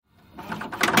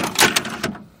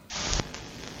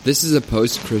This is a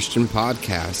post-Christian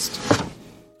podcast.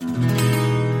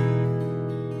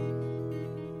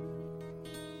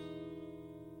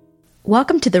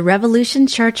 Welcome to the Revolution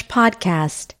Church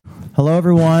podcast. Hello,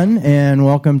 everyone, and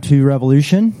welcome to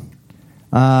Revolution.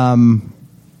 Hello,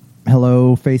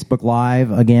 Facebook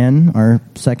Live again, our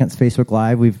second Facebook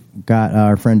Live. We've got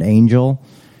our friend Angel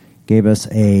gave us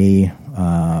a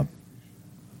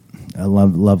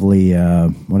lovely,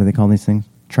 what do they call these things?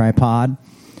 Tripod.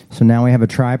 So now we have a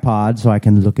tripod so I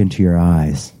can look into your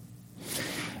eyes.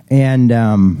 And,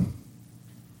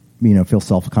 feel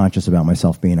self-conscious about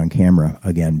myself being on camera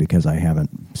again because I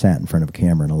haven't sat in front of a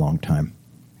camera in a long time.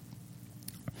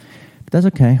 But that's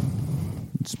okay.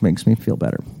 It just makes me feel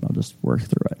better. I'll just work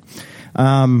through it.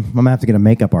 I'm going to have to get a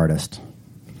makeup artist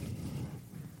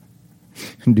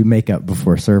and do makeup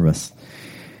before service.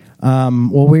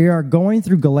 Well, we are going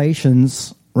through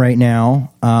Galatians right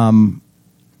now.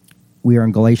 We are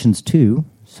in Galatians 2,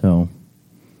 so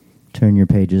turn your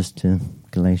pages to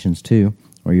Galatians 2,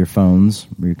 or your phones,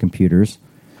 or your computers.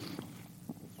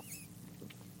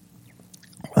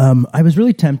 I was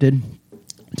really tempted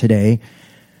today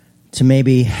to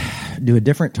maybe do a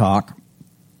different talk,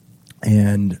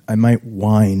 and I might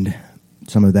wind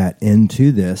some of that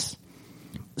into this.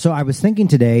 So I was thinking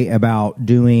today about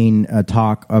doing a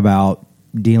talk about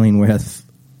dealing with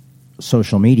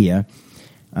social media,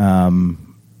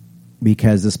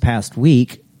 because this past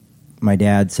week, my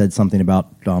dad said something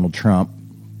about Donald Trump,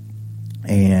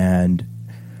 and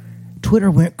Twitter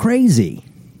went crazy.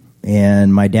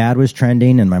 And my dad was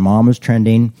trending, and my mom was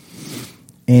trending.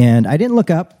 And I didn't look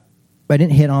up. I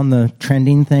didn't hit on the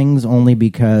trending things only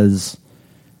because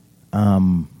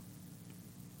some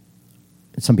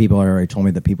people already told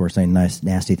me that people were saying nice,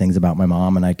 nasty things about my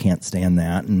mom, and I can't stand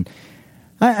that. And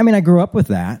I grew up with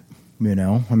that,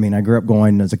 I grew up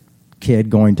going as a kid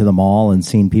going to the mall and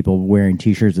seeing people wearing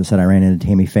T-shirts that said I ran into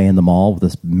Tammy Faye in the mall with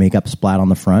this makeup splat on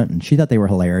the front, and she thought they were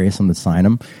hilarious and would sign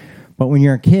them. But when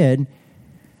you're a kid,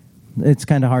 it's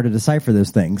kind of hard to decipher those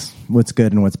things, what's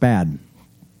good and what's bad.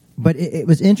 But it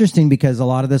was interesting because a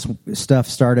lot of this stuff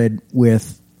started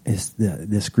with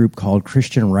this group called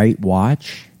Christian Right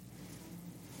Watch.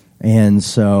 And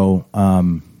so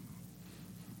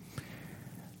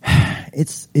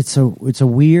it's a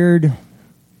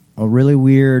really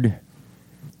weird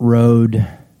road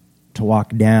to walk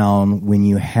down when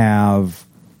you have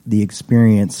the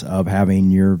experience of having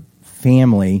your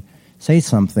family say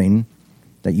something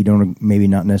that you don't maybe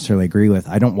not necessarily agree with.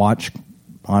 I don't watch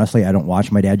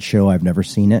my dad's show. I've never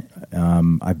seen it.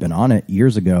 I've been on it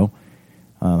years ago.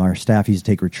 Our staff used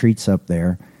to take retreats up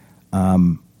there.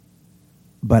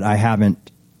 But I haven't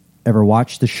ever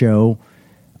watched the show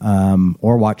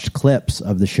or watched clips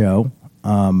of the show.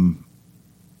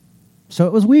 So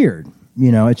it was weird.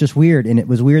 It's just weird. And it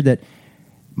was weird that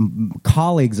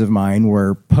colleagues of mine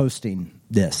were posting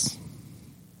this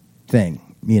thing,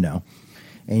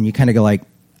 and you kind of go like,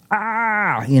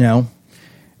 and,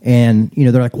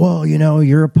 they're like, well,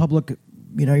 you're a public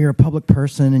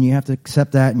person and you have to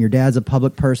accept that. And your dad's a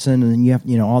public person and you have,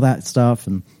 all that stuff.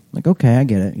 And like, okay, I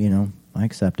get it. I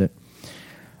accept it.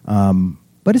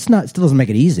 But it still doesn't make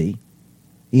it easy,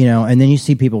 and then you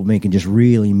see people making just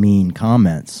really mean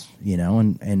comments,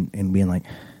 and being like,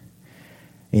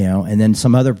 and then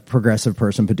some other progressive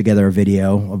person put together a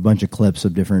video, a bunch of clips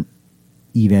of different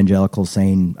evangelicals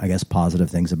saying, I guess,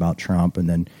 positive things about Trump, and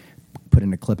then put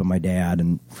in a clip of my dad.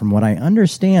 And from what I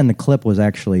understand, the clip was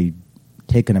actually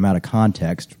taken him out of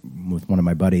context. With one of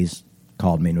my buddies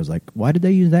called me and was like, why did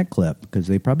they use that clip? Because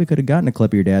they probably could have gotten a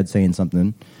clip of your dad saying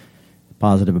something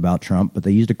positive about Trump, but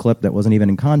they used a clip that wasn't even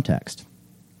in context.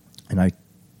 And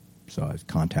so I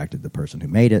contacted the person who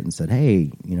made it and said, hey,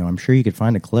 I'm sure you could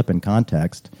find a clip in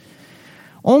context.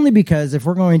 Only because if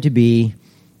we're going to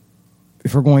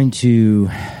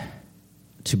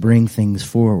bring things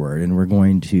forward and we're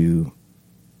going to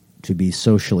be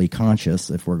socially conscious,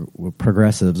 if we're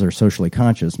progressives or socially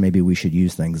conscious, maybe we should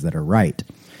use things that are right.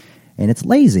 And it's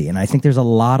lazy. And I think there's a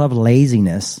lot of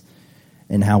laziness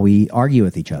in how we argue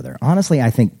with each other. Honestly, I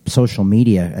think social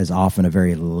media is often a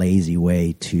very lazy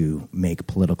way to make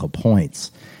political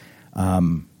points.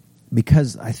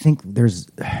 Because I think I'm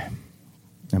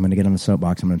going to get on the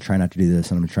soapbox. I'm going to try not to do this,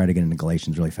 and I'm going to try to get into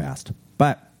Galatians really fast.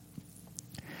 But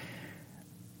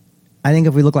I think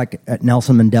if we look at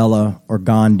Nelson Mandela or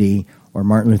Gandhi or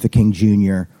Martin Luther King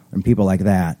Jr. and people like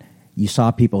that, you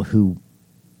saw people who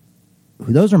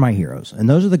those are my heroes. And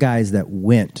those are the guys that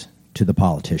went to the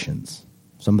politicians.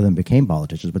 Some of them became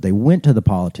politicians, but they went to the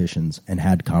politicians and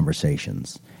had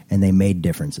conversations, and they made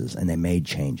differences, and they made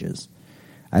changes.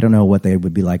 I don't know what they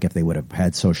would be like if they would have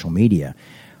had social media.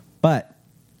 But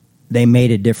they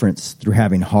made a difference through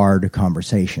having hard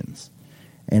conversations.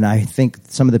 And I think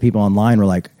some of the people online were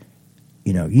like,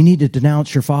 you know, you need to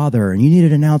denounce your father, and you need to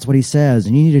denounce what he says,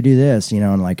 and you need to do this, you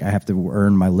know, and like I have to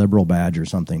earn my liberal badge or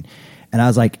something. And I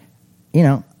was like, you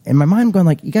know, in my mind I'm going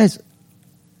like, you guys,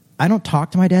 I don't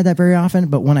talk to my dad that very often,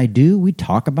 but when I do, we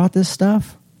talk about this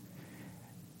stuff.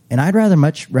 And I'd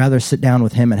much rather sit down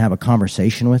with him and have a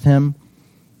conversation with him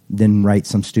than write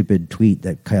some stupid tweet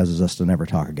that causes us to never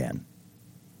talk again.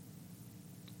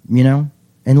 You know?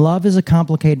 And love is a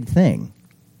complicated thing.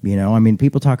 You know, I mean,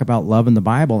 people talk about love in the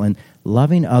Bible, and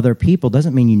loving other people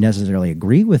doesn't mean you necessarily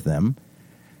agree with them.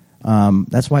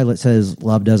 That's why it says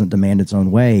love doesn't demand its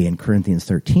own way in Corinthians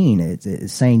 13.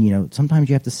 It's saying, you know, sometimes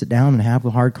you have to sit down and have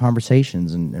hard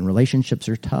conversations, and relationships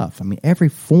are tough. I mean, every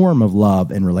form of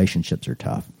love and relationships are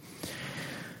tough.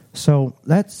 So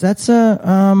that's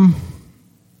a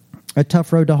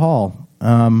tough road to haul.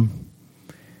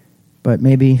 But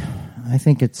maybe I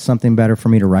think it's something better for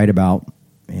me to write about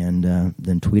and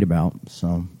than tweet about.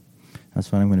 So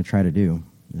that's what I'm going to try to do,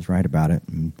 is write about it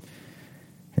and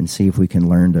see if we can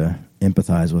learn to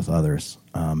empathize with others,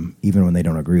 even when they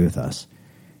don't agree with us.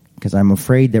 Because I'm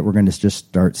afraid that we're going to just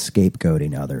start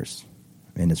scapegoating others,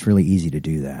 and it's really easy to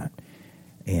do that.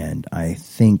 And I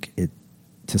think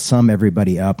to sum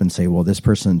everybody up and say, well, this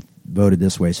person voted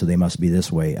this way, so they must be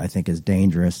this way, I think is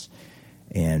dangerous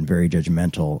and very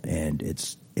judgmental, and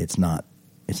it's not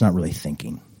really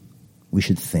thinking. We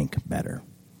should think better.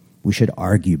 We should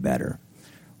argue better.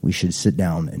 We should sit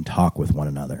down and talk with one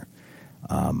another.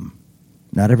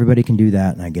 Not everybody can do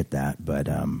that, and I get that, but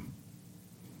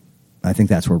I think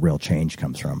that's where real change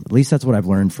comes from. At least that's what I've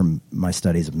learned from my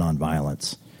studies of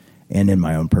nonviolence and in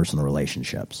my own personal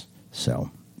relationships. So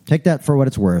take that for what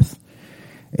it's worth,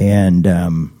 and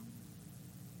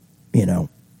you know,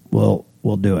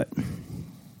 we'll do it.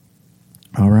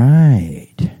 All right.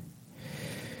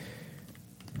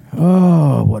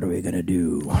 Oh, what are we going to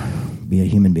do? Be a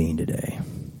human being today.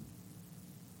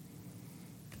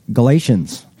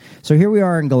 Galatians. So here we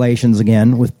are in Galatians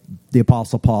again with the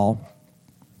Apostle Paul.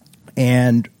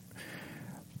 And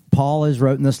Paul is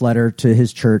written this letter to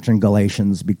his church in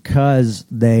Galatians because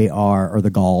they are, or the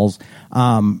Gauls,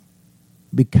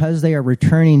 because they are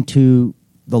returning to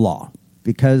the law,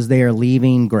 because they are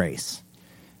leaving grace,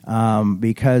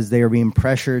 because they are being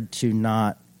pressured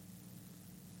to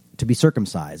be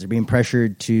circumcised. They're being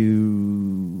pressured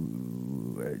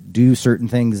to do certain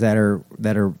things that are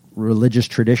religious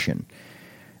tradition.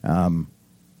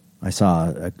 I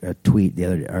saw a tweet the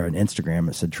other day, or an Instagram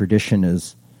that said tradition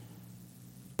is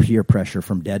peer pressure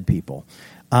from dead people.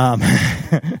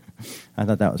 I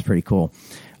thought that was pretty cool.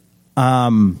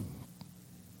 You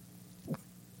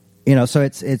know, so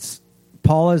it's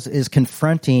Paul is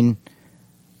confronting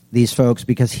these folks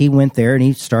because he went there and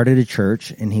he started a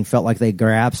church and he felt like they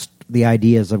grasped the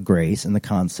ideas of grace and the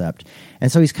concept. And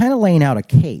so he's kind of laying out a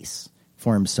case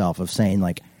for himself of saying,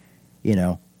 like, you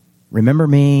know, remember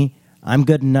me, I'm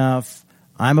good enough,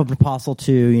 I'm an apostle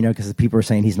too, you know, because people are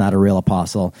saying he's not a real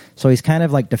apostle. So he's kind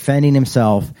of like defending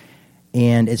himself.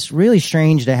 And it's really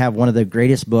strange to have one of the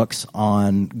greatest books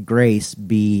on grace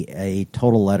be a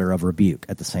total letter of rebuke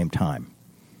at the same time.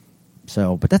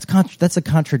 So, but that's a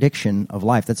contradiction of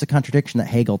life. That's a contradiction that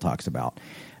Hegel talks about,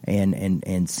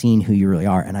 and seeing who you really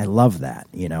are. And I love that.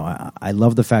 You know, I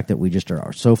love the fact that we just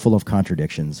are so full of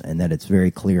contradictions, and that it's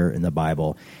very clear in the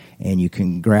Bible, and you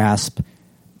can grasp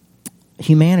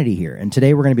humanity here. And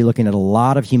today we're going to be looking at a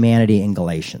lot of humanity in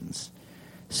Galatians.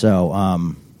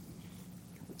 So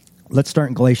let's start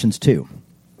in Galatians 2.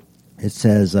 It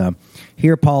says,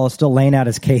 here Paul is still laying out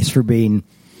his case for being,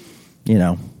 you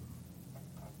know,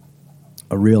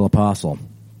 a real apostle.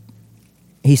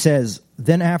 He says,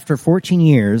 then after 14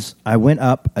 years, I went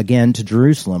up again to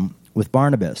Jerusalem with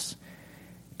Barnabas,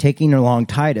 taking along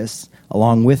Titus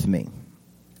along with me.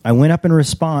 I went up in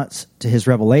response to his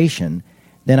revelation.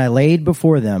 Then I laid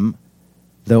before them,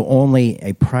 though only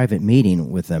a private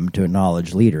meeting with them to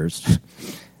acknowledge leaders.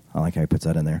 I like how he puts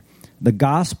that in there. The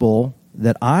gospel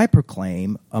that I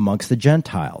proclaim amongst the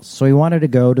Gentiles. So he wanted to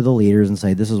go to the leaders and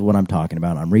say, this is what I'm talking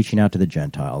about. I'm reaching out to the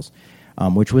Gentiles.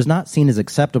 Which was not seen as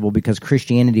acceptable because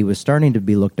Christianity was starting to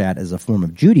be looked at as a form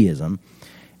of Judaism,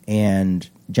 and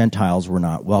Gentiles were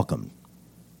not welcome.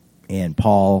 And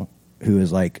Paul, who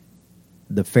is like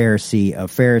the Pharisee of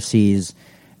Pharisees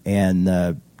and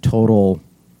the total,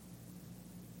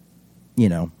 you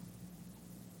know,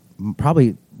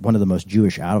 probably one of the most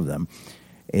Jewish out of them,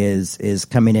 is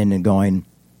coming in and going,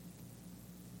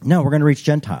 no, we're going to reach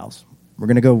Gentiles. We're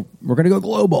going to go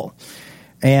global.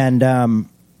 And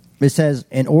it says,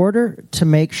 in order to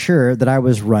make sure that I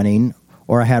was running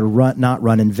or I had not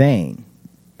run in vain.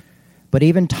 But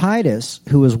even Titus,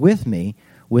 who was with me,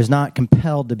 was not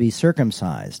compelled to be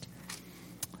circumcised,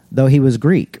 though he was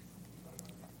Greek.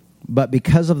 But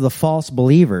because of the false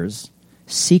believers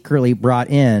secretly brought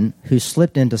in, who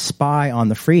slipped in to spy on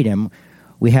the freedom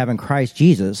we have in Christ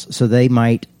Jesus, so they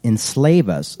might enslave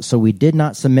us. So we did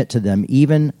not submit to them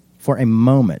even for a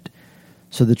moment,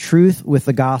 so the truth with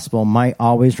the gospel might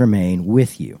always remain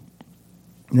with you.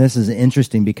 And this is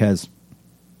interesting because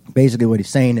basically what he's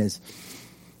saying is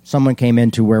someone came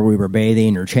into where we were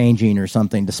bathing or changing or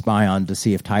something to spy on to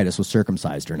see if Titus was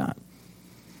circumcised or not.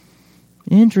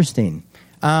 Interesting.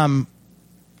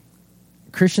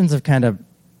 Christians have kind of,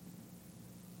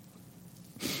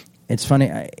 it's funny,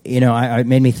 it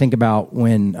made me think about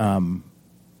when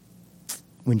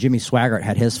Jimmy Swaggart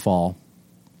had his fall.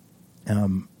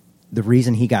 The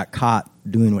reason he got caught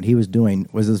doing what he was doing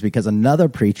was because another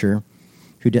preacher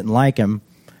who didn't like him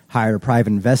hired a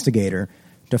private investigator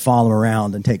to follow him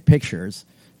around and take pictures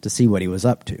to see what he was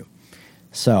up to.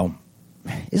 So,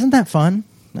 isn't that fun?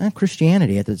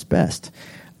 Christianity at its best.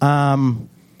 But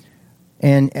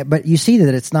you see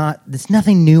that it's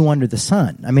nothing new under the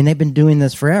sun. I mean, they've been doing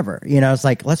this forever. It's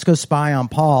like, let's go spy on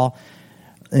Paul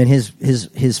and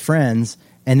his friends,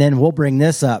 and then we'll bring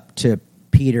this up to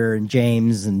Peter and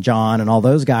James and John and all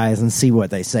those guys and see what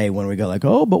they say when we go like,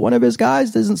 oh, but one of his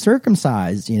guys isn't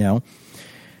circumcised,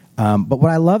 But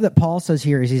what I love that Paul says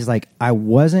here is he's like, we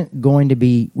weren't going to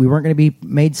be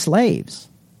made slaves.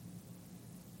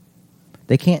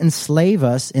 They can't enslave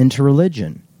us into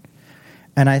religion.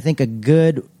 And I think a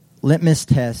good litmus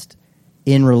test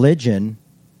in religion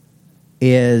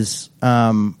is,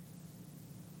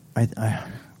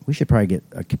 we should probably get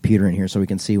a computer in here so we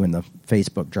can see when the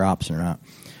Facebook drops or not.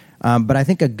 But I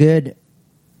think a good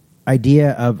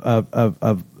idea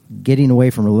of getting away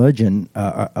from religion,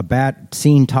 a bad,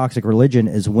 seeing toxic religion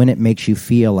is when it makes you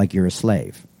feel like you're a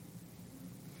slave.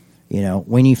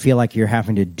 When you feel like you're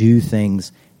having to do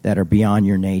things that are beyond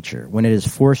your nature, when it is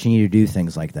forcing you to do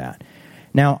things like that.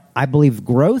 Now, I believe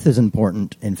growth is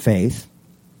important in faith,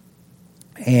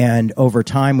 and over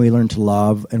time we learn to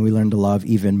love, and we learn to love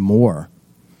even more,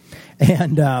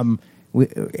 and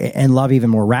love even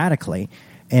more radically,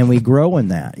 and we grow in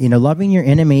that. Loving your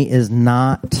enemy is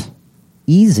not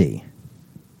easy.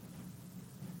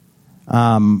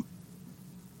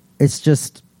 It's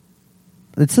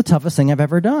the toughest thing I've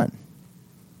ever done,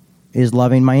 is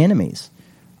loving my enemies.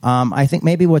 I think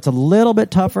maybe what's a little bit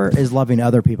tougher is loving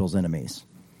other people's enemies,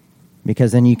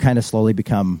 because then you kind of slowly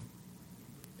become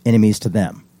enemies to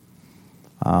them.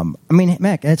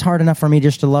 Heck, it's hard enough for me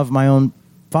just to love my own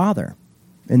father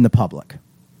in the public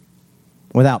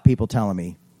without people telling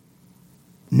me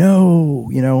no,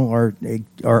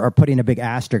 or putting a big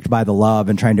asterisk by the love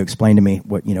and trying to explain to me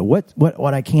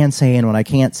what I can say and what I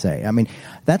can't say.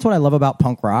 That's what I love about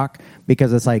punk rock,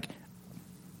 because it's like,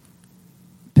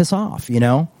 piss off,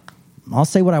 I'll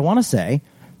say what I want to say,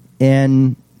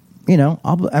 and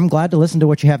I'm glad to listen to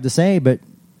what you have to say, but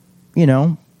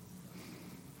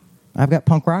I've got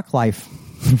punk rock life.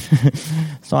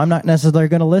 So I'm not necessarily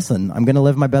going to listen. I'm going to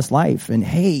live my best life. And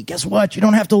hey, guess what? You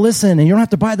don't have to listen, and you don't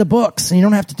have to buy the books, and you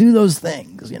don't have to do those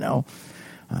things.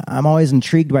 I'm always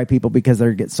intrigued by people because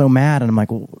they get so mad, and I'm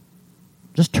like, well,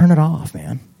 just turn it off,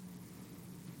 man.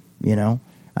 The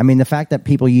fact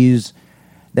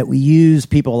that we use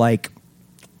people like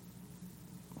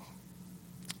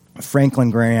Franklin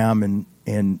Graham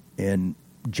and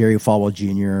Jerry Falwell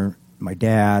Jr., my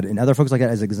dad, and other folks like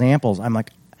that as examples, I'm like,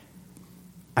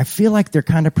 I feel like they're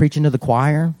kind of preaching to the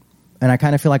choir, and I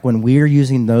kind of feel like when we're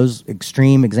using those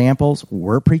extreme examples,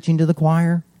 we're preaching to the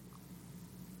choir.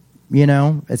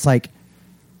 It's like,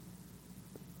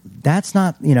 that's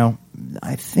not,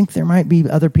 I think there might be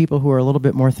other people who are a little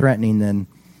bit more threatening than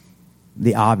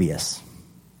the obvious,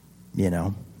 I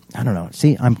don't know.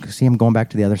 I'm going back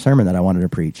to the other sermon that I wanted to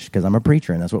preach, because I'm a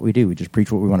preacher, and that's what we do. We just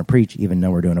preach what we want to preach, even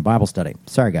though we're doing a Bible study.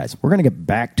 Sorry, guys. We're going to get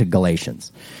back to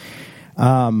Galatians.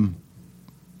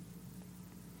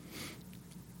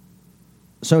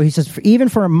 So he says, even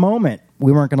for a moment,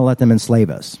 we weren't going to let them enslave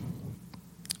us,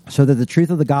 so that the truth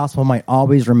of the gospel might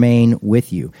always remain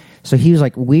with you. So he was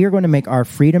like, we are going to make our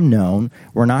freedom known.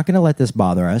 We're not going to let this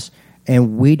bother us,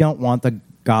 and we don't want the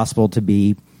gospel to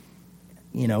be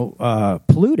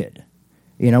polluted.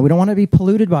 We don't want to be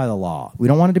polluted by the law. We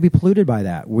don't want it to be polluted by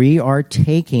that. We are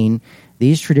taking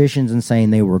these traditions and saying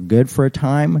they were good for a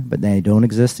time, but they don't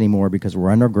exist anymore because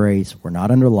we're under grace. We're not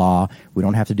under law. We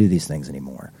don't have to do these things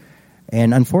anymore.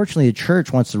 And unfortunately, the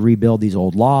church wants to rebuild these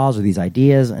old laws or these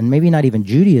ideas, and maybe not even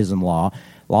Judaism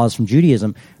laws from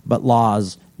Judaism, but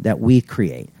laws that we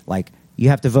create. Like, you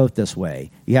have to vote this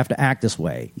way. You have to act this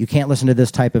way. You can't listen to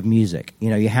this type of music.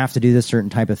 You have to do this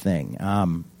certain type of thing,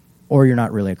 or you're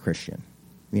not really a Christian.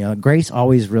 Grace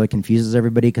always really confuses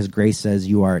everybody because grace says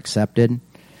you are accepted.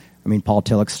 I mean, Paul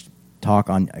Tillich's talk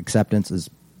on acceptance is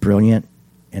brilliant,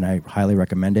 and I highly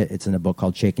recommend it. It's in a book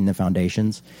called Shaking the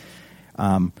Foundations.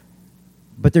 But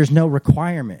there's no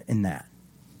requirement in that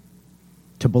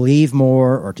to believe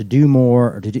more or to do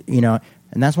more or to do,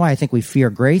 and that's why I think we fear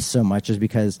grace so much, is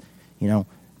because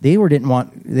they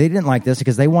didn't like this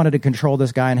because they wanted to control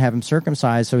this guy and have him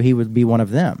circumcised so he would be one of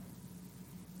them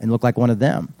and look like one of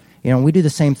them. We do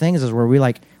the same things as where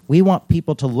we want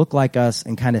people to look like us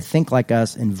and kind of think like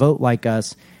us and vote like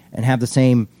us and have the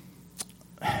same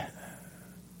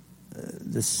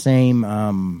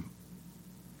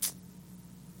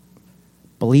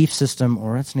belief system,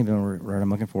 or that's not even the word I'm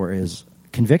looking for, is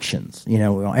convictions.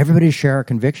 Everybody share our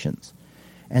convictions.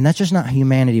 And that's just not how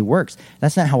humanity works.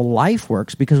 That's not how life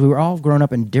works, because we were all grown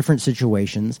up in different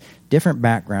situations, different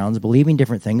backgrounds, believing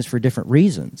different things for different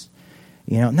reasons.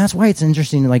 And that's why it's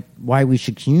interesting, why we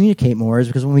should communicate more, is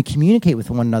because when we communicate with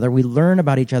one another, we learn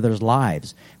about each other's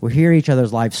lives. We hear each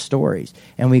other's life stories,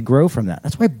 and we grow from that.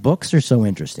 That's why books are so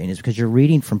interesting, is because you're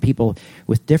reading from people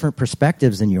with different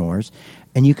perspectives than yours,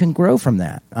 and you can grow from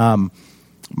that.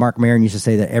 Mark Maron used to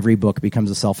say that every book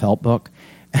becomes a self-help book.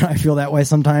 And I feel that way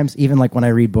sometimes, even when I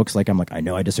read books, I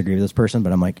know I disagree with this person,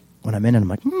 but when I'm in it,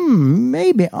 I'm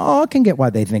maybe, I can get why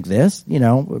they think this,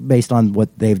 based on what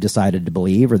they've decided to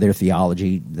believe or their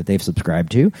theology that they've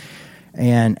subscribed to,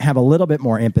 and have a little bit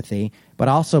more empathy, but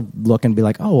also look and be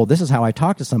this is how I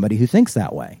talk to somebody who thinks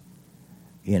that way.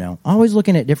 Always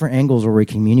looking at different angles where we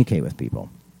communicate with people.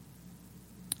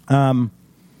 And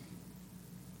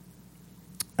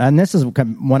this is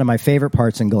one of my favorite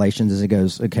parts in Galatians, is it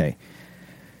goes, okay,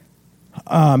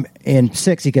 in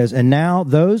 6, he goes, and now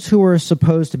those who are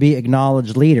supposed to be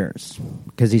acknowledged leaders,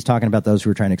 because he's talking about those who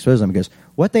are trying to expose them, he goes,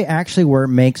 what they actually were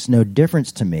makes no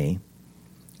difference to me.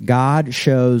 God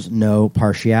shows no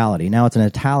partiality. Now it's in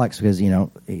italics because,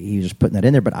 he's just putting that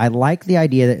in there, but I like the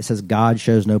idea that it says God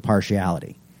shows no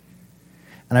partiality.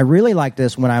 And I really like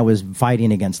this when I was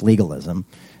fighting against legalism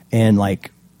and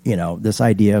this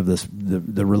idea of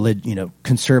the religion,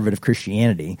 conservative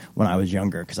Christianity when I was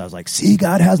younger, because I was see,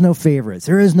 God has no favorites.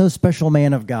 There is no special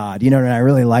man of God, and I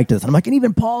really liked this. And I'm and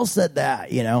even Paul said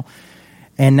that,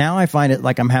 And now I find it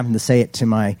I'm having to say it to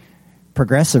my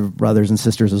progressive brothers and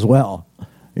sisters as well.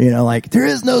 There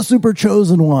is no super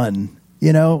chosen one.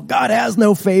 God has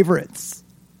no favorites.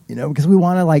 Because we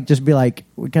want to just be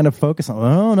we kind of focus on,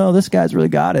 oh no, this guy's really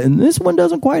got it, and this one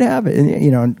doesn't quite have it,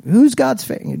 and and who's God's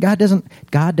favorite? God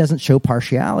doesn't show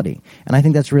partiality, and I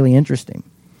think that's really interesting.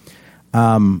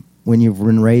 When you've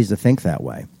been raised to think that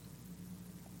way.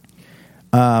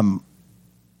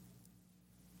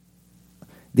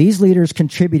 These leaders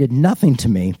contributed nothing to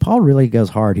me. Paul really goes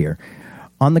hard here.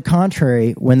 On the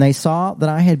contrary, when they saw that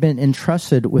I had been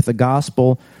entrusted with the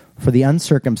gospel for the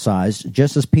uncircumcised,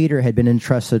 just as Peter had been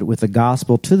entrusted with the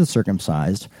gospel to the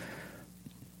circumcised,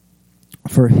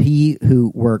 for he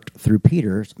who worked through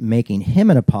Peter, making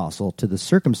him an apostle to the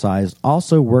circumcised,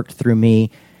 also worked through me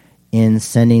in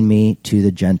sending me to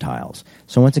the Gentiles.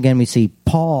 So once again, we see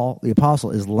Paul, the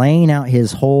apostle, is laying out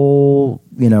his whole,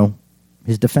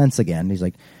 his defense again. He's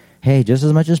hey, just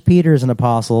as much as Peter is an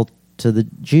apostle to the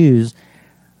Jews,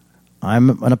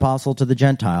 I'm an apostle to the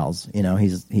Gentiles.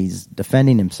 He's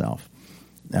defending himself.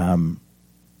 Pure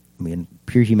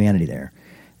humanity there.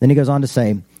 Then he goes on to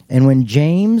say, and when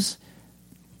James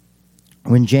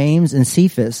and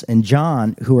Cephas and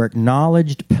John, who are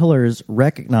acknowledged pillars,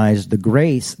 recognized the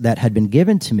grace that had been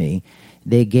given to me,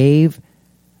 they gave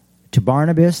to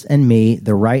Barnabas and me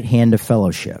the right hand of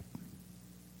fellowship,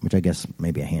 which I guess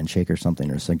maybe a handshake or something,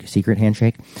 or a secret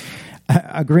handshake,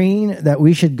 agreeing that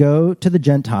we should go to the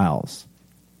Gentiles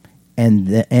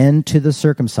and to the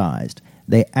circumcised.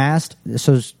 They asked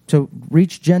to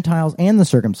reach Gentiles and the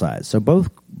circumcised, so both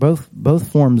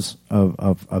forms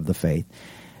of the faith.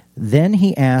 Then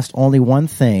he asked only one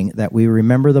thing, that we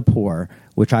remember the poor,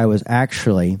 which I was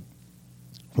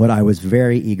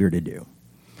very eager to do.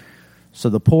 So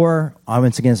the poor,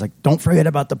 once again, is don't forget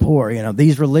about the poor.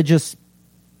 These religious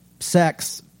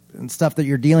sects and stuff that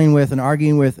you're dealing with and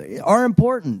arguing with are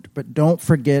important, but don't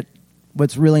forget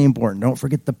what's really important. Don't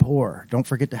forget the poor. Don't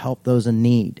forget to help those in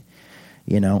need.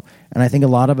 And I think a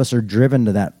lot of us are driven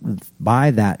to that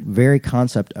by that very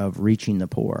concept of reaching the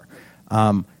poor.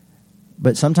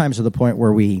 But sometimes to the point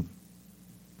where we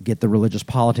get the religious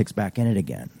politics back in it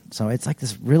again. So it's like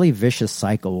this really vicious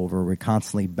cycle where we're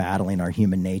constantly battling our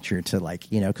human nature to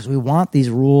because we want these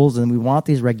rules and we want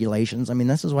these regulations. I mean,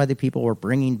 this is why the people were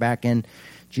bringing back in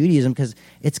Judaism, because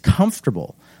it's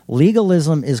comfortable.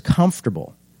 Legalism is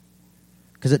comfortable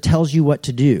because it tells you what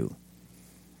to do.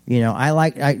 I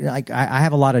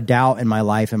have a lot of doubt in my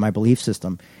life and my belief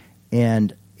system.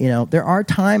 And, there are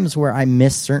times where I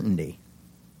miss certainty.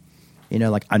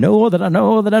 I know that I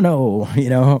know that I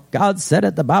know, God said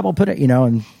it, the Bible put it,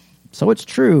 and so it's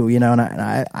true, and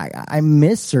I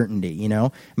miss certainty, I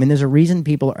mean, there's a reason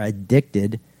people are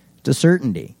addicted to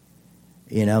certainty.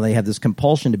 They have this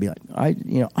compulsion to be like,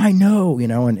 I know,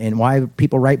 and why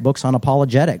people write books on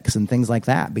apologetics and things like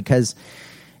that, because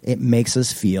it makes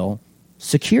us feel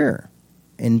secure.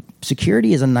 And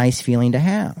security is a nice feeling to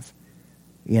have,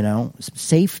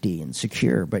 safety and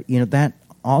secure. But, that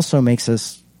also makes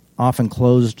us often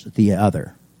closed to the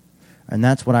other. And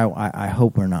that's what I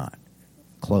hope we're not,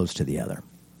 closed to the other.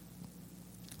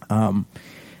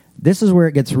 This is where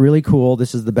it gets really cool.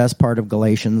 This is the best part of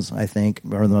Galatians, I think,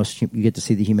 or the most, you get to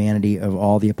see the humanity of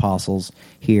all the apostles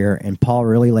here. And Paul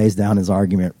really lays down his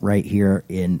argument right here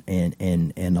in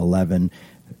 11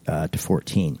 to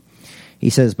 14.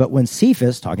 He says, "But when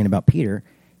Cephas," talking about Peter,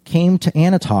 "came to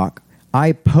Antioch, I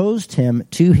opposed him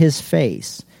to his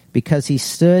face, because he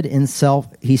stood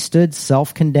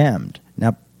self-condemned."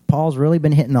 Now, Paul's really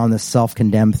been hitting on this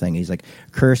self-condemned thing. He's like,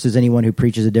 cursed is anyone who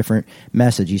preaches a different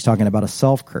message. He's talking about a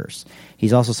self-curse.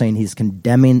 He's also saying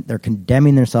they're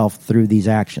condemning themselves through these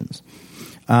actions.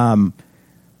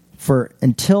 For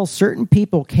until certain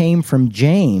people came from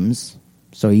James,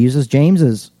 so he uses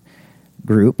James's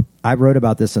group. I wrote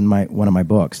about this in one of my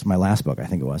books, my last book, I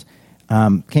think it was.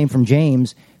 Came from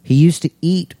James. He used to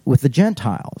eat with the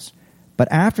Gentiles.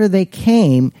 But after they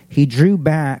came, he drew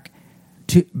back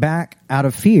out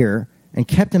of fear and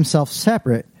kept himself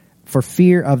separate for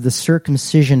fear of the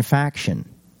circumcision faction.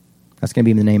 That's going to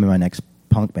be the name of my next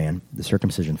punk band, the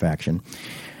Circumcision Faction.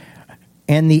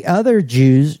 And the other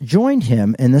Jews joined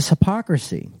him in this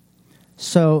hypocrisy,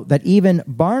 so that even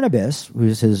Barnabas,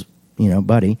 who's his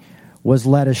buddy, was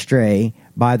led astray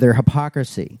by their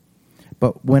hypocrisy.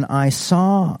 But when I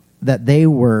saw that they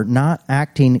were not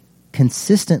acting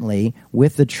consistently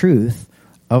with the truth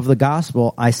of the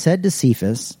gospel, I said to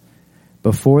Cephas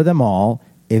before them all,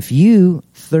 "If you,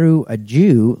 through a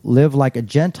Jew, live like a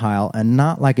Gentile and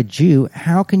not like a Jew,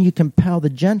 how can you compel the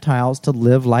Gentiles to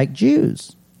live like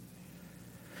Jews?"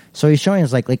 So he's showing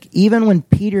us like even when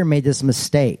Peter made this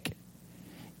mistake,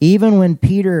 even when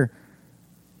Peter,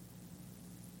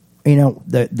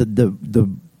 the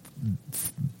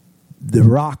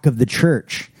rock of the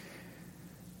church,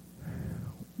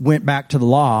 went back to the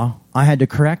law, I had to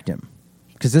correct him,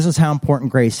 because this is how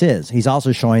important grace is. He's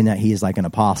also showing that he's like an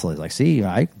apostle. He's like, see,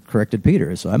 I corrected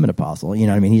Peter, so I'm an apostle. You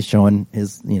know what I mean? He's showing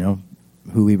his,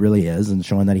 who he really is, and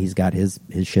showing that he's got his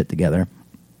shit together,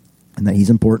 and that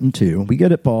he's important too. We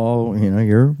get it, Paul.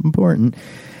 You're important.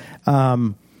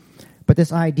 But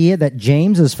this idea that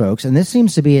James's folks, and this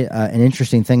seems to be an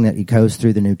interesting thing that he goes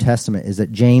through the New Testament, is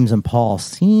that James and Paul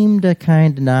seem to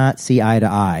kind of not see eye to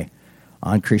eye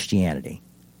on Christianity.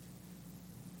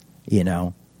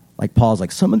 Like Paul's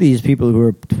like, some of these people who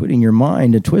are putting your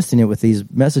mind and twisting it with these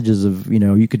messages of,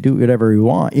 you could do whatever you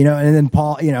want, and then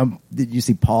Paul, you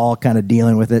see Paul kind of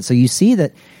dealing with it. So you see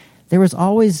that there was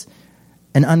always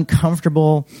an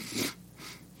uncomfortable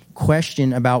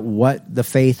question about what the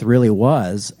faith really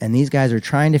was, and these guys are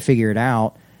trying to figure it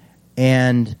out,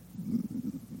 and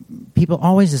people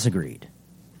always disagreed.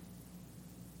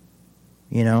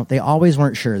 They always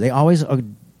weren't sure. They always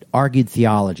argued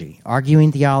theology.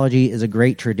 Arguing theology is a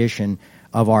great tradition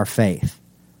of our faith,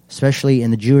 especially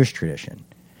in the Jewish tradition.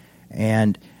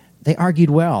 And they argued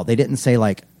well. They didn't say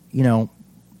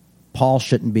Paul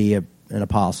shouldn't be an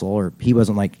apostle, or he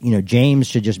wasn't like, James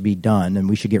should just be done and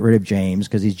we should get rid of James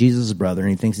because he's Jesus' brother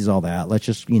and he thinks he's all that. Let's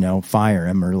just, fire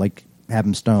him or have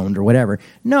him stoned or whatever.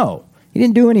 No, he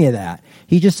didn't do any of that.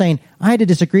 He's just saying, I had to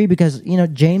disagree because,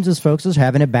 James's folks is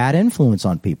having a bad influence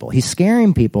on people. He's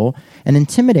scaring people and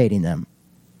intimidating them.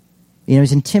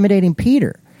 He's intimidating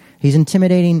Peter. He's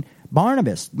intimidating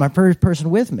Barnabas, my first person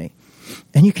with me.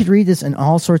 And you could read this in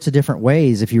all sorts of different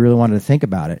ways if you really wanted to think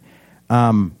about it.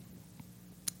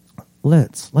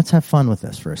 Let's have fun with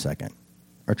this for a second,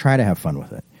 or try to have fun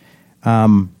with it.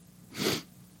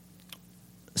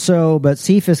 But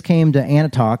Cephas came to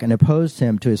Antioch and opposed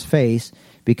him to his face,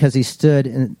 because he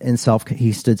stood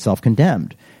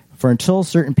self-condemned. For until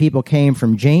certain people came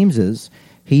from James's,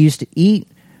 he used to eat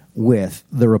with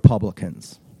the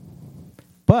Republicans.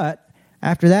 But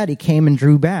after that, he came and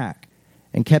drew back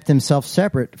and kept himself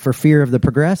separate for fear of the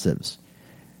progressives.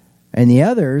 And the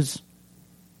others,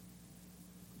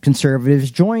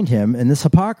 conservatives, joined him in this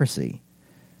hypocrisy.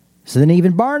 So then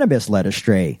even Barnabas led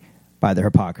astray by their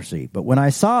hypocrisy. But when I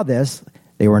saw this,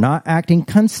 they were not acting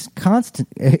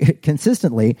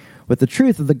consistently with the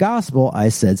truth of the gospel. I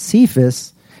said,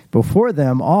 Cephas, before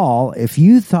them all, if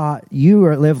you thought you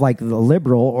live like the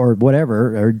liberal or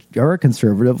whatever, or a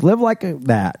conservative, live like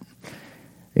that.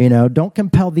 You know, don't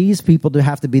compel these people to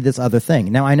have to be this other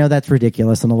thing. Now, I know that's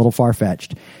ridiculous and a little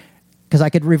far-fetched, because I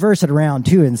could reverse it around,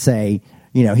 too, and say,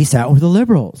 you know, he sat with the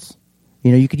liberals.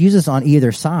 You know, you could use this on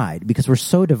either side, because we're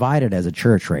so divided as a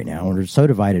church right now. We're so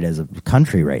divided as a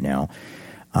country right now.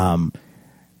 And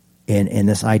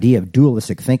this idea of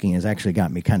dualistic thinking has actually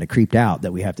got me kind of creeped out,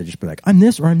 that we have to just be like, I'm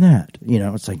this or I'm that. You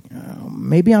know, it's like,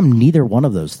 maybe I'm neither one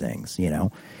of those things, you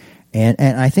know. And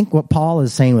I think what Paul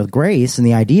is saying with grace, and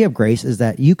the idea of grace, is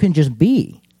that you can just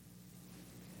be.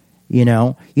 You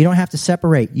know, you don't have to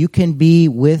separate. You can be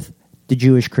with the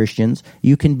Jewish Christians.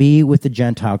 You can be with the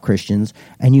Gentile Christians,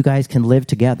 and you guys can live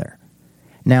together.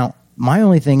 Now, my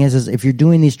only thing is if you're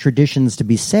doing these traditions to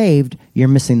be saved, you're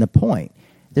missing the point.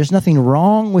 There's nothing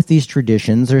wrong with these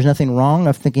traditions. There's nothing wrong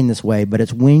of thinking this way, but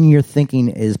it's when your thinking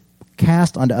is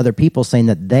cast onto other people saying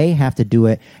that they have to do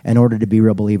it in order to be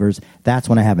real believers. That's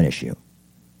when I have an issue.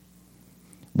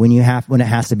 When it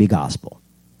has to be gospel.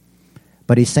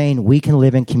 But he's saying we can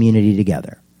live in community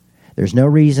together. There's no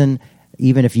reason,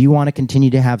 even if you want to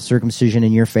continue to have circumcision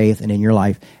in your faith and in your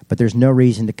life, but there's no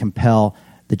reason to compel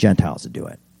the Gentiles to do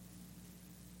it.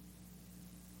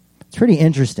 It's pretty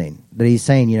interesting that he's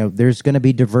saying, you know, there's going to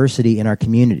be diversity in our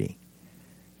community,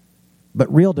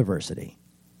 but real diversity.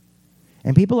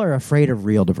 And people are afraid of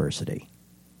real diversity.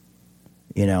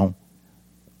 You know,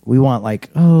 we want like,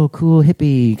 oh, cool,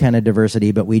 hippie kind of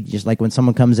diversity, but we just like when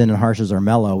someone comes in and harshes our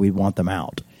mellow, we want them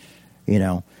out. You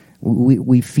know,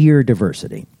 we fear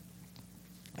diversity,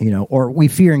 you know, or we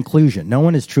fear inclusion. No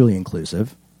one is truly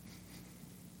inclusive.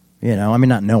 You know, I mean,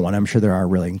 not no one. I'm sure there are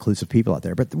really inclusive people out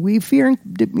there, but we fear,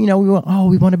 you know,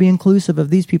 we want to be inclusive of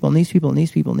these people and these people and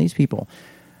these people and these people.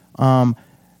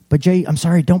 But Jay, I'm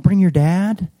sorry, don't bring your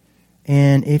dad.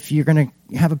 And if you're going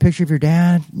to have a picture of your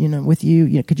dad, you know, with you,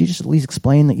 you know, could you just at least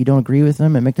explain that you don't agree with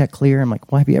him and make that clear? I'm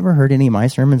like, well, have you ever heard any of my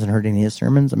sermons and heard any of his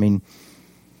sermons? I mean,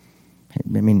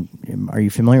 are you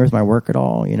familiar with my work at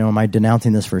all? You know, am I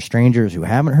denouncing this for strangers who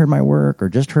haven't heard my work or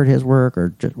just heard his work, or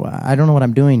just, well, I don't know what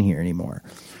I'm doing here anymore.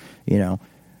 You know,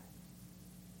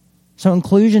 so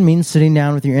inclusion means sitting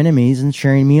down with your enemies and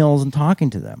sharing meals and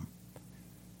talking to them.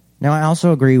 Now, I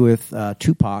also agree with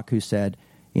Tupac, who said,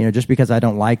 you know, just because I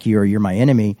don't like you or you're my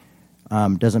enemy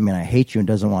doesn't mean I hate you and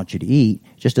doesn't want you to eat.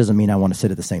 It just doesn't mean I want to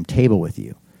sit at the same table with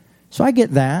you. So I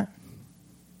get that.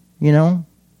 You know,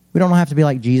 we don't have to be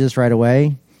like Jesus right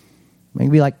away.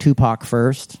 Maybe like Tupac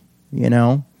first, you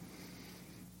know,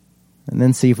 and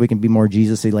then see if we can be more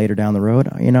Jesus-y later down the road.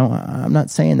 You know, I'm not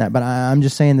saying that, but I'm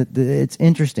just saying that it's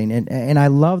interesting. And I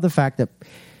love the fact that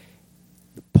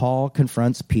Paul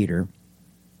confronts Peter,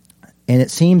 and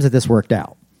it seems that this worked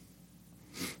out.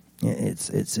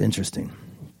 It's interesting.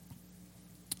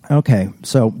 Okay,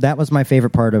 so that was my favorite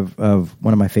part of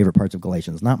one of my favorite parts of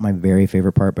Galatians. Not my very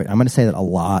favorite part, but I'm going to say that a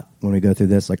lot when we go through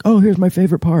this. Like, oh, here's my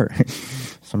favorite part.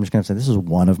 So I'm just going to say this is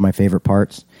one of my favorite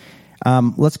parts.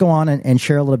 Let's go on and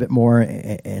share a little bit more,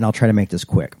 and I'll try to make this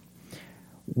quick.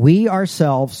 We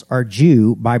ourselves are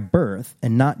Jew by birth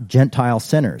and not Gentile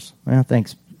sinners. Well,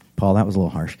 thanks, Paul. That was a little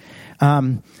harsh.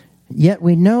 Yet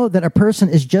we know that a person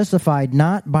is justified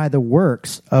not by the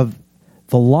works of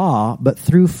the law, but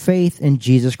through faith in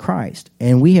Jesus Christ.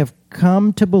 And we have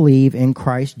come to believe in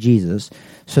Christ Jesus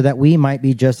so that we might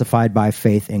be justified by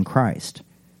faith in Christ.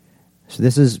 So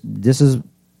this is you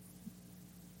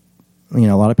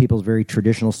know, a lot of people's very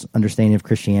traditional understanding of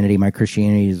Christianity. My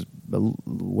Christianity is the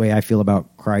way I feel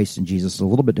about Christ and Jesus is a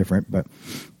little bit different, but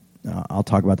I'll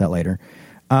talk about that later.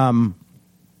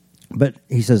 But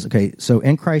he says, okay, so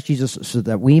in Christ Jesus, so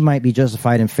that we might be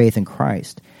justified in faith in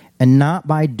Christ, and not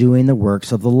by doing the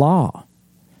works of the law.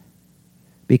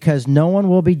 Because no one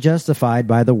will be justified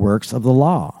by the works of the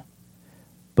law.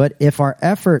 But if our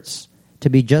efforts to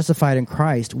be justified in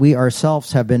Christ, we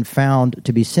ourselves have been found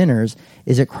to be sinners,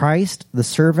 is it Christ the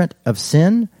servant of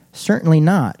sin? Certainly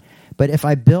not. But if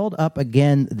I build up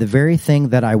again the very thing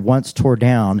that I once tore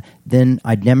down, then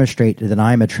I demonstrate that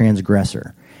I am a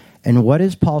transgressor. And what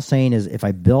is Paul saying is if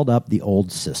I build up the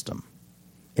old system,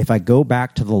 if I go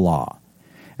back to the law.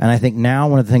 And I think now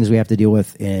one of the things we have to deal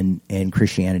with in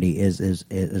Christianity is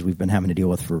we've been having to deal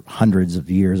with for hundreds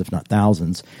of years, if not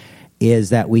thousands,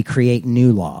 is that we create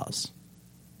new laws.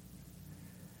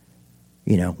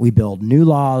 You know, we build new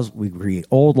laws, we create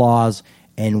old laws,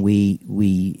 and we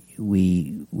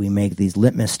make these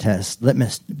litmus tests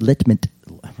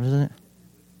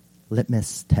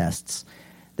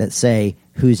that say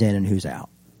who's in and who's out.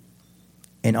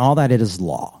 And all that it is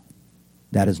law.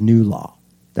 That is new law.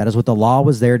 That is what the law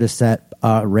was there to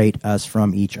separate us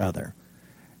from each other.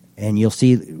 And you'll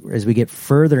see as we get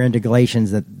further into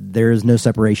Galatians that there is no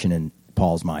separation in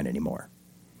Paul's mind anymore.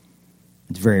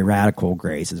 It's very radical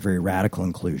grace. It's very radical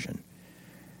inclusion.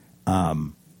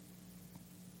 You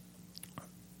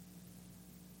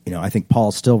know, I think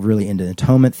Paul's still really into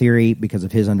atonement theory because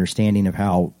of his understanding of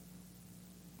how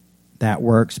that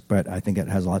works, but I think it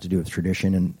has a lot to do with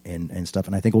tradition and stuff,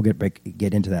 and I think we'll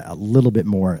get into that a little bit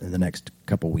more in the next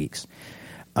couple weeks.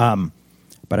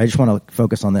 But I just want to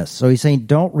focus on this. So he's saying,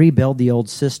 don't rebuild the old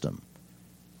system.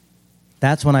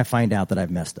 That's when I find out that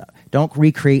I've messed up. Don't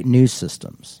recreate new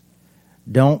systems.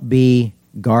 Don't be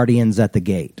guardians at the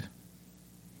gate.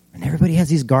 And everybody has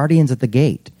these guardians at the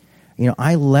gate. You know,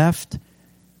 I left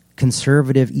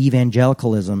conservative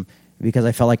evangelicalism because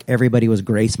I felt like everybody was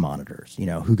grace monitors. You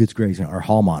know, who gets grace or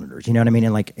hall monitors. You know what I mean?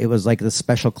 And like it was like this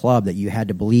special club that you had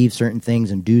to believe certain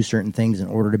things and do certain things in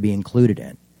order to be included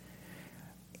in.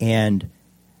 And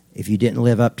if you didn't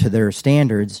live up to their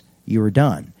standards, you were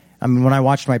done. I mean, when I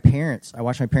watched my parents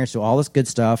do all this good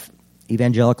stuff.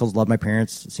 Evangelicals loved my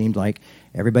parents. It seemed like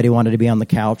everybody wanted to be on the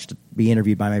couch to be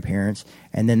interviewed by my parents.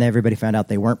 And then everybody found out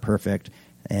they weren't perfect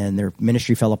and their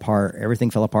ministry fell apart. Everything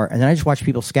fell apart. And then I just watched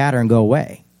people scatter and go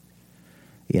away.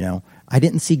 You know, I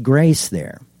didn't see grace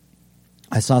there.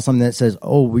 I saw something that says,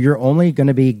 oh, you're only going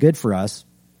to be good for us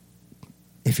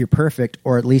if you're perfect,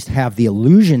 or at least have the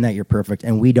illusion that you're perfect,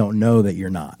 and we don't know that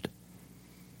you're not.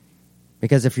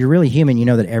 Because if you're really human, you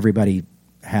know that everybody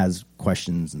has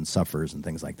questions and suffers and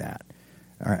things like that.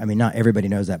 I mean, not everybody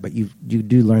knows that, but you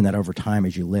do learn that over time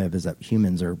as you live, is that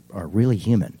humans are really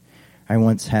human. I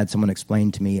once had someone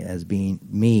explain to me as being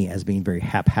very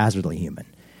haphazardly human.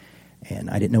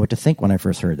 And I didn't know what to think when I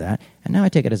first heard that. And now I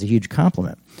take it as a huge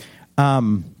compliment.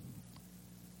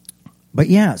 But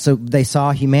yeah, so they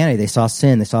saw humanity, they saw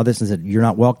sin, they saw this and said, you're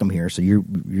not welcome here, so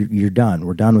you're done.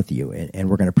 We're done with you. And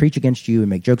we're going to preach against you and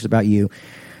make jokes about you.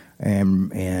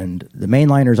 And the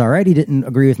mainliners already didn't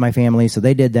agree with my family, so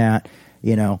they did that,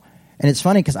 you know. And it's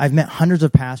funny because I've met hundreds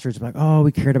of pastors like, oh,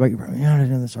 we cared about you.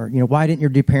 Or, you know, why didn't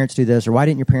your parents do this? Or why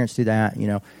didn't your parents do that? You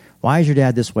know, why is your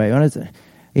dad this way?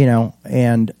 You know,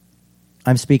 and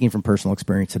I'm speaking from personal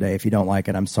experience today. If you don't like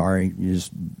it, I'm sorry. You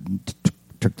just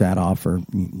took that off, or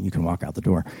you can walk out the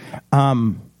door.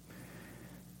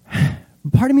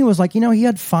 Part of me was like, you know, he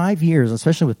had 5 years,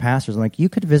 especially with pastors. I'm like, you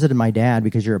could have visited my dad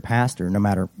because you're a pastor, no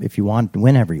matter if you want,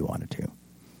 whenever you wanted to.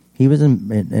 He was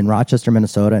in Rochester,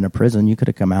 Minnesota, in a prison. You could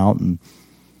have come out and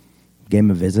gave him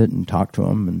a visit and talked to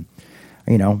him. And,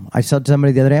 you know, I said to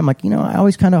somebody the other day, I'm like, you know, I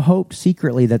always kind of hoped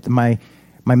secretly that my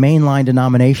mainline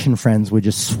denomination friends would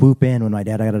just swoop in when my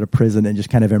dad got out of prison and just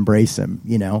kind of embrace him,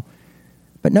 you know.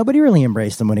 But nobody really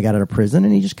embraced him when he got out of prison,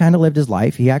 and he just kind of lived his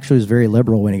life. He actually was very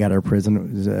liberal when he got out of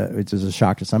prison, which is a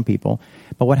shock to some people.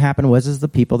 But what happened was the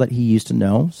people that he used to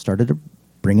know started to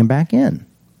bring him back in,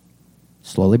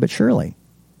 slowly but surely.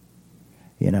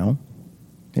 You know,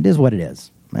 it is what it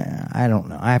is. I don't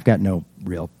know. I've got no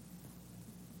real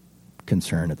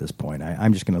concern at this point.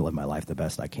 I'm just going to live my life the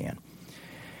best I can.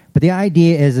 But the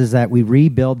idea is that we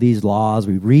rebuild these laws,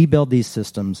 we rebuild these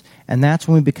systems, and that's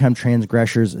when we become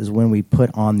transgressors, is when we put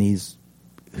on these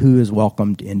who is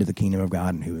welcomed into the kingdom of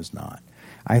God and who is not.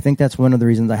 I think that's one of the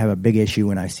reasons I have a big issue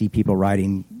when I see people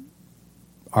writing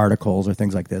articles or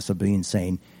things like this of being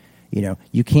saying, you know,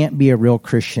 you can't be a real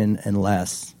Christian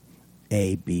unless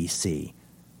A, B, C.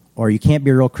 Or you can't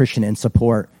be a real Christian and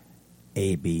support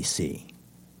A, B, C.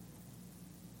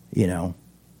 You know?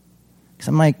 Because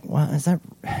I'm like, well,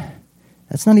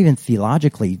 that's not even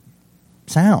theologically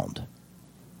sound.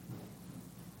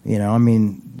 You know, I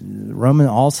mean,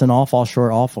 all sin, all fall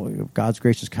short, all of God's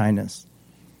gracious kindness.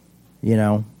 You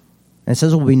know? And it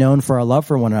says we'll be known for our love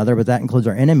for one another, but that includes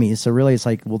our enemies. So really it's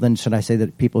like, well, then should I say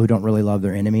that people who don't really love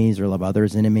their enemies or love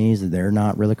others' enemies, they're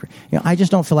not really... You know, I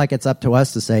just don't feel like it's up to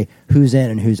us to say who's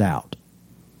in and who's out.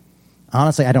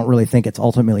 Honestly, I don't really think it's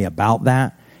ultimately about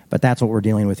that, but that's what we're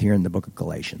dealing with here in the book of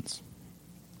Galatians.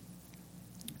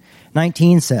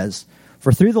 19 says,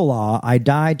 for through the law I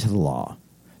died to the law,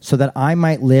 so that I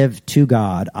might live to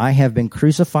God. I have been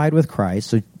crucified with Christ.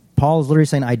 So Paul is literally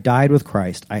saying, I died with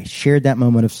Christ. I shared that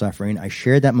moment of suffering. I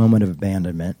shared that moment of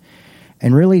abandonment.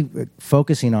 And really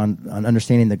focusing on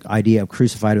understanding the idea of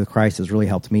crucified with Christ has really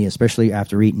helped me, especially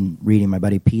after reading my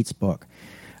buddy Pete's book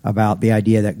about the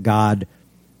idea that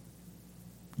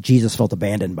Jesus felt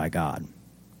abandoned by God.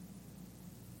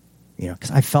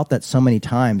 Because I felt that so many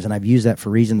times, and I've used that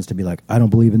for reasons to be like, I don't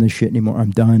believe in this shit anymore.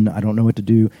 I'm done. I don't know what to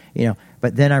do.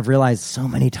 But then I've realized so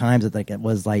many times that it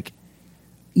was like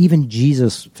even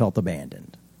Jesus felt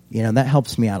abandoned. That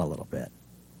helps me out a little bit.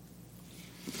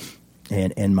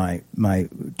 And my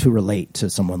to relate to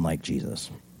someone like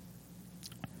Jesus.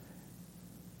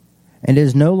 And it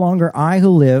is no longer I who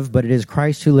live, but it is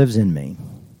Christ who lives in me.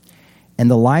 And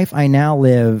the life I now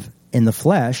live in the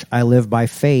flesh, I live by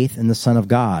faith in the Son of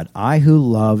God, I who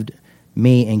loved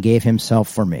me and gave himself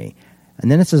for me.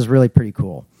 And then this is really pretty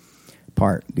cool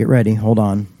part. Get ready. Hold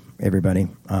on, everybody.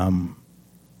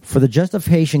 For the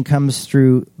justification comes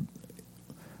through...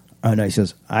 Oh, no, he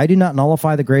says, I do not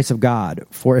nullify the grace of God,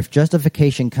 for if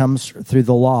justification comes through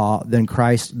the law, then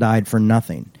Christ died for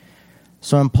nothing.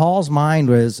 So in Paul's mind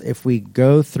was, if we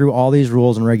go through all these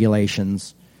rules and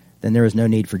regulations, then there is no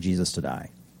need for Jesus to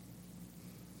die.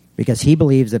 Because he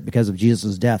believes that because of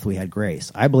Jesus' death, we had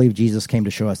grace. I believe Jesus came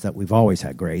to show us that we've always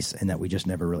had grace and that we just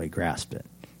never really grasped it,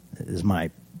 is my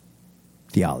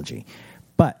theology.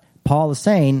 But Paul is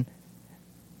saying,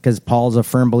 because Paul is a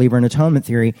firm believer in atonement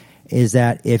theory, is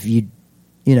that if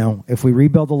if we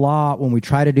rebuild the law, when we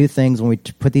try to do things, when we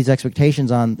put these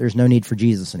expectations on, there's no need for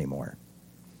Jesus anymore.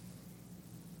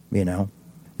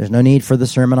 There's no need for the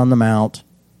Sermon on the Mount.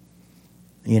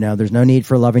 There's no need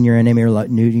for loving your enemy or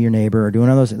new to your neighbor or doing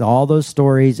all those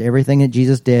stories, everything that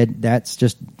Jesus did.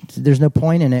 There's no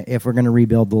point in it if we're going to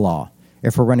rebuild the law,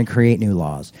 if we're going to create new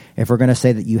laws, if we're going to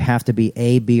say that you have to be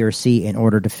A, B, or C in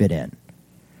order to fit in.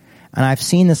 And I've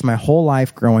seen this my whole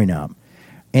life growing up.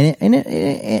 And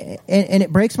it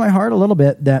breaks my heart a little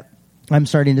bit that I'm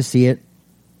starting to see it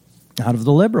out of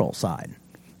the liberal side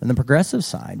and the progressive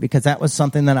side, because that was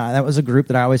something that was a group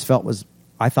that I always felt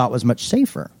I thought was much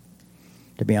safer,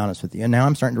 to be honest with you. And now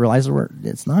I'm starting to realize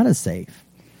it's not as safe.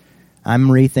 I'm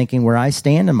rethinking where I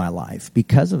stand in my life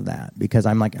because of that, because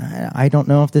I'm like, I don't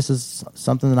know if this is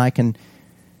something that I can,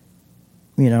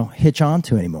 hitch on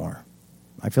to anymore.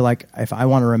 I feel like if I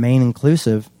want to remain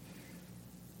inclusive,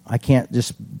 I can't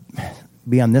just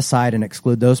be on this side and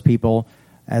exclude those people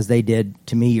as they did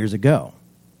to me years ago.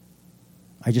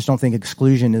 I just don't think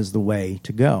exclusion is the way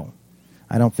to go.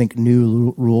 I don't think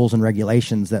new rules and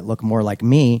regulations that look more like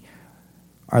me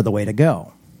are the way to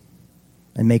go.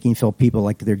 And making feel people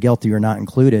like they're guilty or not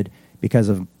included because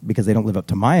they don't live up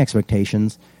to my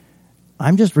expectations.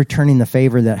 I'm just returning the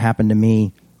favor that happened to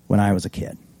me when I was a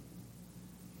kid.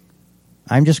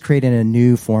 I'm just creating a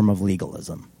new form of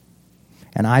legalism.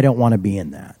 And I don't want to be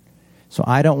in that. So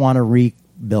I don't want to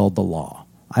rebuild the law.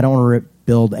 I don't want to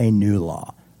build a new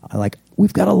law.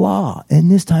 We've got a law,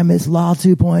 and this time it's Law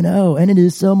 2.0, and it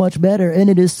is so much better, and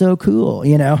it is so cool,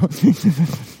 You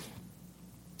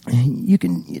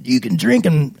can drink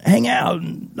and hang out,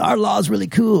 and our law is really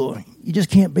cool. You just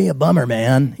can't be a bummer,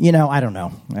 man. I don't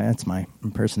know. That's my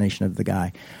impersonation of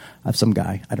some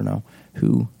guy. I don't know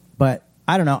who. But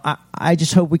I don't know. I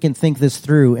just hope we can think this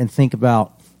through and think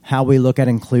about how we look at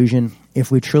inclusion, if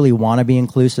we truly want to be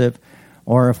inclusive,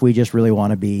 or if we just really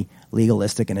want to be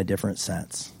legalistic in a different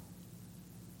sense.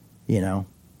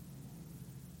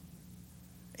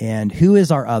 And who is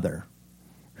our other?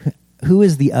 Who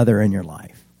is the other in your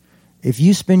life? If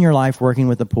you spend your life working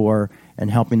with the poor and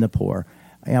helping the poor,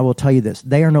 I will tell you this,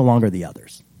 they are no longer the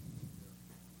others.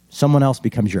 Someone else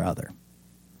becomes your other.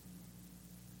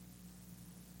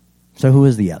 So who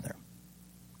is the other?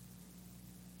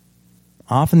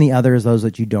 Often the other is those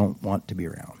that you don't want to be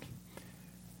around.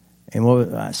 And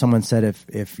what someone said,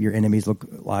 if your enemies look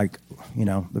like,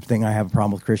 the thing I have a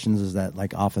problem with Christians is that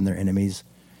often their enemies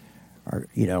are,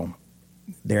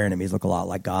 their enemies look a lot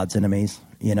like God's enemies,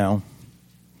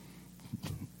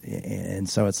 And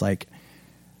so it's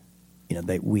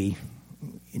we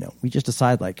just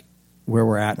decide where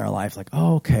we're at in our life,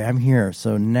 oh, okay, I'm here.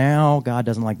 So now God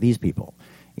doesn't like these people.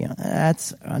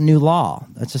 That's a new law.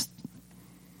 That's just,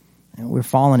 we're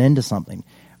falling into something.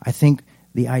 I think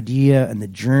the idea and the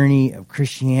journey of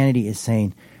Christianity is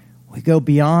saying we go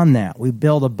beyond that. We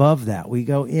build above that. We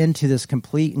go into this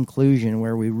complete inclusion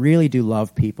where we really do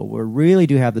love people, where we really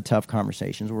do have the tough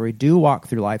conversations, where we do walk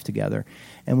through life together,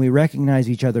 and we recognize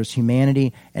each other's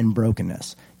humanity and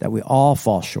brokenness, that we all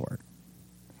fall short.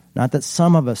 Not that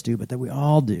some of us do, but that we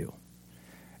all do.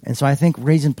 And so I think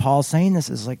reason Paul's saying this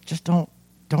is just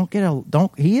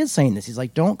he is saying this. He's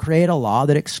don't create a law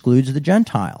that excludes the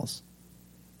Gentiles.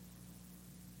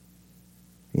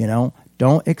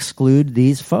 Don't exclude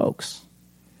these folks.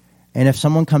 And if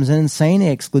someone comes in and saying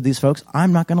they exclude these folks,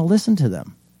 I'm not going to listen to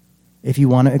them. If you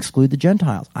want to exclude the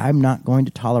Gentiles, I'm not going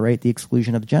to tolerate the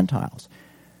exclusion of the Gentiles.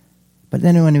 But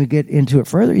then when we get into it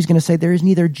further, he's going to say there is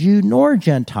neither Jew nor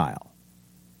Gentile.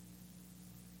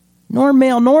 nor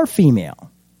male nor female.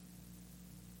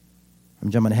 I'm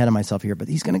jumping ahead of myself here, but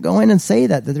he's going to go in and say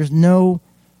that there's no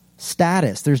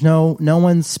status. There's no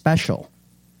one's special.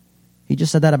 He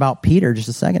just said that about Peter just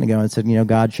a second ago and said,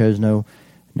 God has no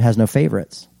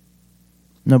favorites.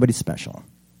 Nobody's special.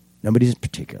 Nobody's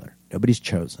particular. Nobody's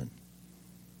chosen.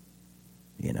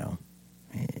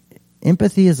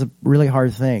 Empathy is a really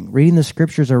hard thing. Reading the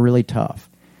scriptures are really tough.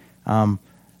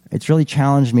 It's really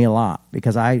challenged me a lot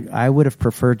because I would have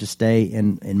preferred to stay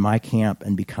in my camp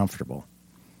and be comfortable.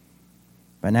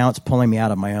 But now it's pulling me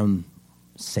out of my own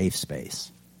safe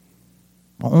space.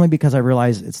 Well, only because I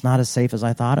realize it's not as safe as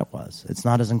I thought it was. It's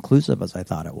not as inclusive as I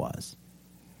thought it was.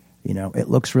 It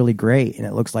looks really great and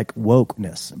it looks like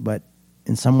wokeness, but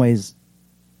in some ways,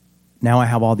 now I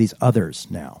have all these others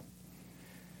now.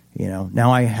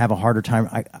 Now I have a harder time.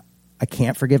 I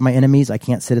can't forgive my enemies. I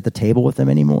can't sit at the table with them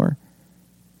anymore.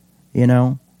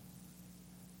 When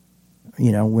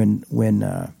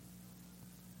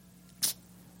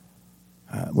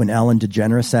Ellen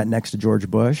DeGeneres sat next to George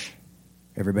Bush,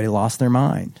 everybody lost their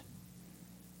mind.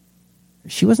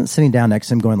 She wasn't sitting down next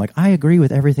to him going like, I agree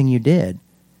with everything you did.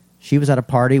 She was at a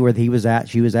party where he was at.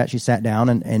 She sat down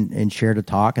and shared a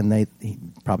talk, and he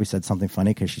probably said something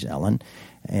funny because she's Ellen,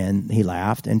 and he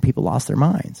laughed, and people lost their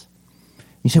minds.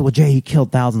 You say, well, Jay, he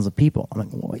killed thousands of people. I'm like,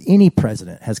 well, any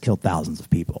president has killed thousands of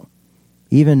people.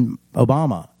 Even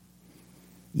Obama,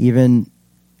 even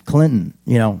Clinton,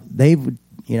 they would,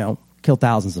 kill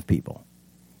thousands of people.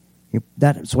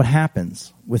 That's what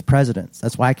happens with presidents.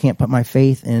 That's why I can't put my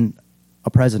faith in a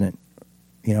president.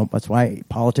 That's why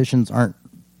politicians aren't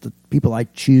the people I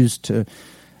choose to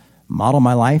model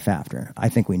my life after. I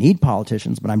think we need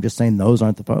politicians, but I'm just saying those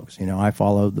aren't the folks. I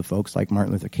follow the folks like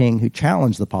Martin Luther King who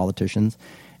challenged the politicians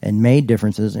and made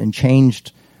differences and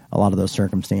changed a lot of those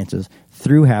circumstances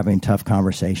through having tough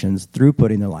conversations, through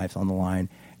putting their lives on the line,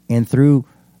 and through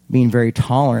being very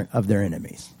tolerant of their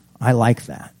enemies. I like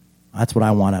that. That's what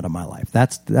I want out of my life.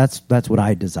 That's what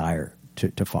I desire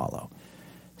to follow.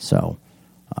 So,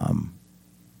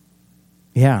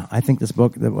 I think this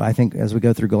book, as we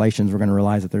go through Galatians, we're going to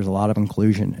realize that there's a lot of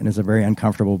inclusion, and it's a very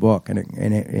uncomfortable book, and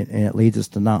it leads us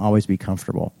to not always be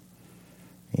comfortable.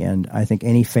 And I think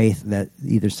any faith that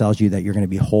either tells you that you're going to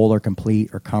be whole or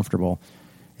complete or comfortable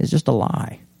is just a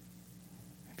lie.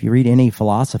 If you read any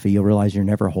philosophy, you'll realize you're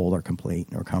never whole or complete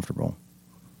or comfortable.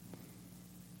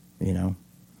 We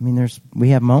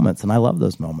have moments, and I love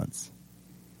those moments.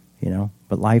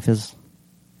 But life is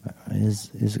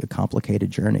a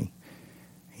complicated journey.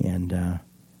 And,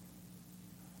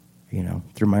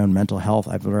 through my own mental health,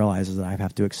 I've realized that I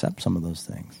have to accept some of those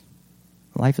things.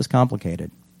 Life is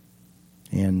complicated.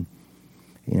 And,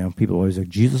 people always say,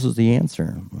 Jesus is the answer.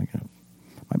 I'm like,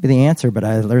 might be the answer,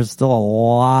 but there's still a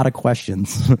lot of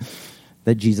questions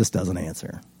that Jesus doesn't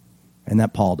answer, and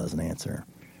that Paul doesn't answer,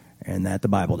 and that the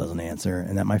Bible doesn't answer,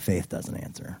 and that my faith doesn't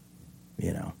answer,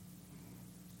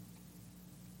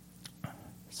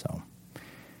 So,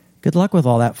 good luck with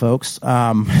all that, folks.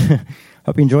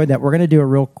 Hope you enjoyed that. We're going to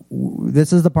do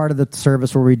this is the part of the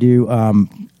service where we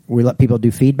let people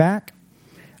do feedback.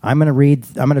 I'm going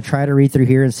to try to read through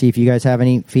here and see if you guys have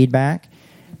any feedback.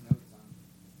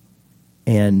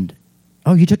 And,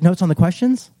 you took notes on the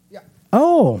questions? Yeah.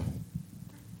 Oh,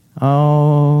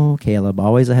 Caleb,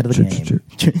 always ahead of the game.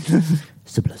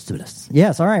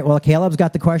 Yes, all right. Well, Caleb's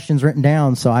got the questions written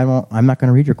down, so I'm not going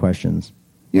to read your questions.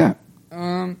 Yeah.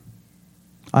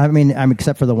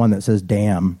 Except for the one that says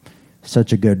 "damn,"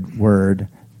 such a good word.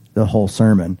 The whole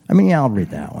sermon. I'll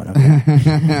read that one.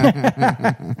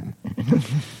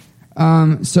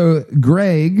 Okay. So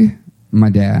Greg, my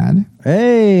dad,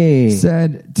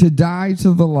 said to die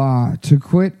to the law, to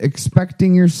quit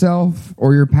expecting yourself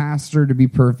or your pastor to be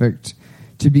perfect,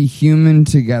 to be human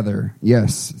together.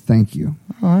 Yes, thank you.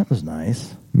 Oh, that was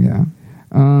nice. Yeah.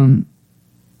 And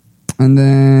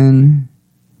then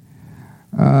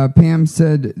Pam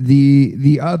said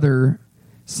the other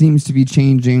seems to be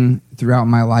changing throughout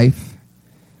my life.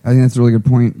 I think that's a really good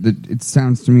point. That it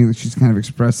sounds to me like she's kind of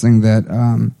expressing that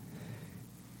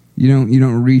you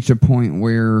don't reach a point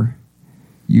where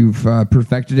you've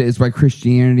perfected it. It's why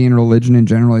Christianity and religion in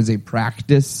general is a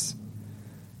practice,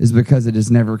 is because it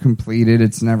is never completed.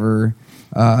 It's never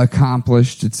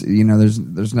accomplished. It's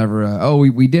there's never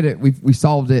we did it. We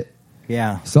solved it.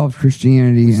 Yeah, solved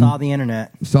Christianity. We saw the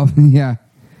internet. Yeah.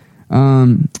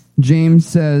 James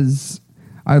says,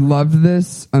 I loved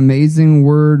this. Amazing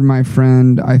word, my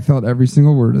friend. I felt every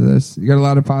single word of this. You got a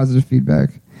lot of positive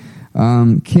feedback.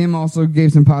 Kim also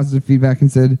gave some positive feedback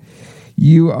and said,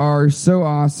 you are so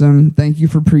awesome. Thank you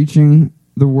for preaching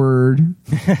the word.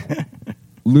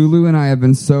 Lulu and I have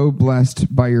been so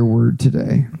blessed by your word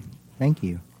today. Thank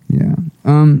you. Yeah.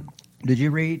 Did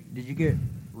you get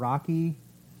Rocky?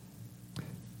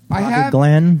 I Rocky have.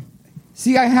 Glenn.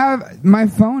 See, I have my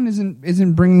phone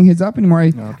isn't bringing his up anymore.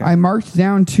 Okay. I marked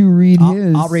down to read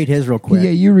his. I'll read his real quick. Yeah,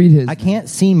 you read his. I can't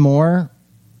see more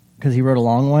because he wrote a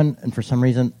long one, and for some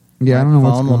reason, Yeah, I don't know my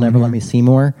what's phone will going never on let here. me see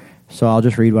more. So I'll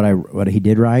just read what he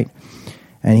did write.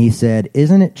 And he said,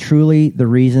 "Isn't it truly the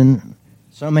reason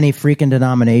so many freaking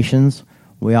denominations?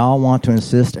 We all want to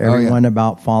insist everyone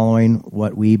about following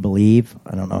what we believe."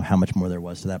 I don't know how much more there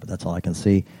was to that, but that's all I can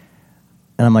see.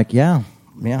 And I'm like, yeah.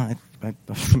 I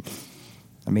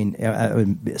mean, I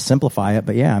would simplify it,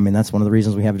 but yeah, I mean, that's one of the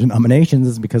reasons we have denominations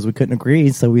is because we couldn't agree.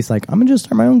 So he's like, I'm going to just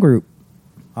start my own group.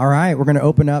 All right, we're going to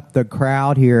open up the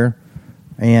crowd here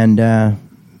and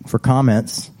for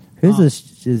comments. Who's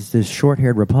this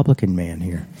short-haired Republican man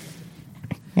here?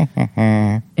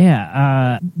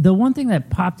 Yeah, the one thing that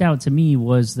popped out to me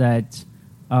was that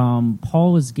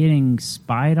Paul was getting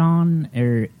spied on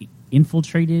or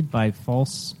infiltrated by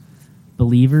false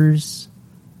believers.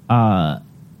 But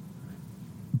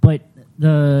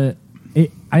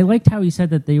I liked how he said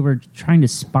that they were trying to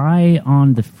spy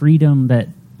on the freedom that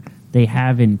they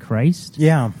have in Christ.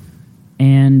 Yeah.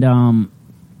 And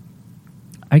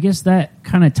I guess that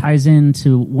kind of ties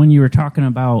into when you were talking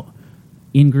about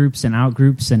in-groups and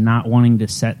out-groups and not wanting to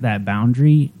set that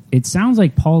boundary. It sounds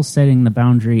like Paul's setting the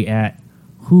boundary at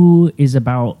who is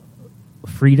about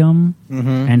freedom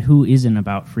and who isn't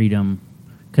about freedom.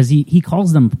 Because he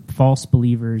calls them false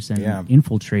believers and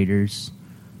infiltrators,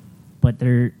 but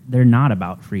they're not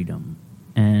about freedom.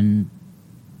 And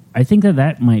I think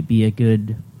that might be a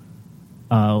good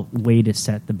way to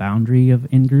set the boundary of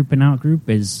in-group and out-group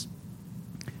is...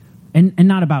 And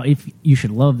not about if you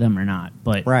should love them or not,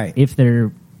 but if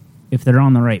they're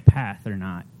on the right path or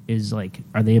not, is like,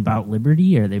 are they about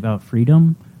liberty? Are they about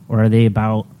freedom? Or are they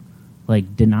about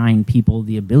like denying people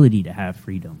the ability to have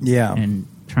freedom? Yeah. And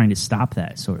trying to stop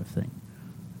that sort of thing.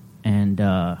 And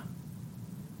I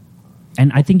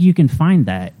think you can find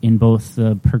that in both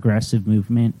the progressive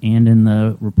movement and in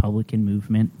the Republican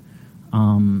movement.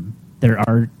 There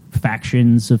are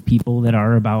factions of people that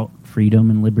are about freedom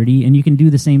and liberty, and you can do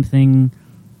the same thing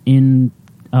in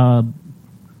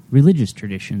religious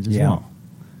traditions as well.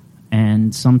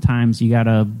 And sometimes you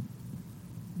gotta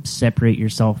separate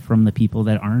yourself from the people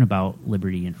that aren't about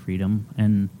liberty and freedom,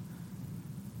 and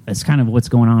that's kind of what's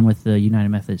going on with the United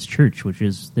Methodist Church, which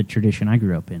is the tradition I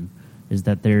grew up in, is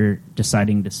that they're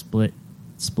deciding to split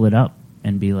up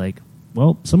and be like,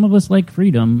 well, some of us like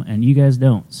freedom and you guys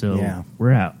don't, so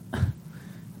we're out.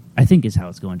 I think is how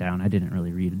it's going down. I didn't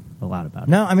really read a lot about it.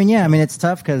 No, I mean, yeah, I mean, it's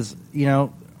tough because,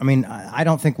 I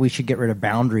don't think we should get rid of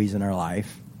boundaries in our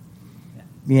life.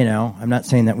 Yeah. I'm not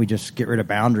saying that we just get rid of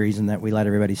boundaries and that we let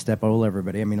everybody step over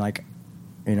everybody. I mean, like,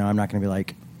 I'm not going to be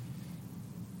like,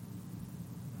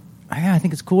 I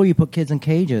think it's cool you put kids in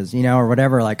cages, or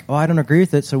whatever. Like, I don't agree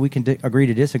with it, so we can agree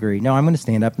to disagree. No, I'm going to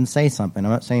stand up and say something.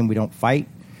 I'm not saying we don't fight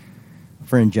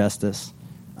for injustice,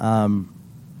 but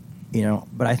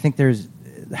I think there's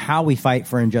how we fight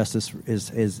for injustice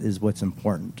is what's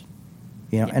important,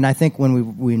 And I think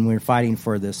when we're fighting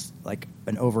for this, like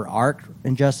an overarch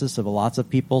injustice of lots of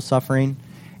people suffering,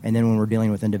 and then when we're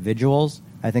dealing with individuals,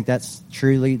 I think that's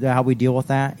truly how we deal with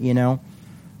that,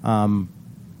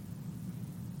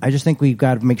 I just think we've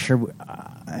got to make sure,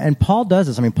 and Paul does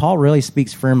this. I mean, Paul really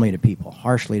speaks firmly to people,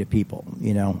 harshly to people,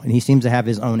 and he seems to have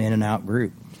his own in and out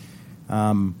group.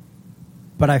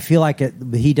 But I feel like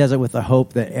he does it with the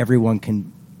hope that everyone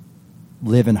can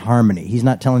live in harmony. He's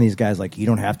not telling these guys like you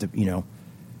don't have to, you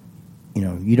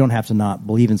don't have to not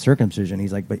believe in circumcision.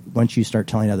 He's like, but once you start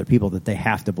telling other people that they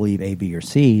have to believe A, B, or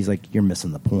C, he's like, you're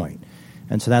missing the point.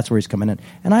 And so that's where he's coming in.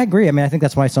 And I agree. I mean, I think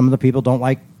that's why some of the people don't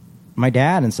like my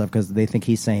dad and stuff, because they think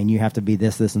he's saying you have to be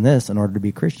this, this, and this in order to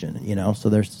be Christian. So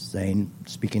they're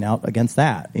speaking out against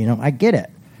that. I get it.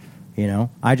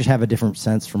 I just have a different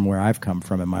sense from where I've come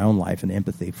from in my own life and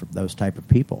empathy for those type of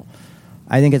people.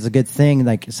 I think it's a good thing,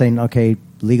 like saying, okay,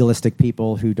 legalistic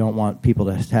people who don't want people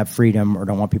to have freedom or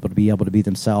don't want people to be able to be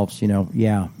themselves,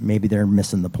 maybe they're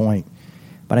missing the point.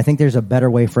 But I think there's a better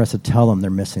way for us to tell them they're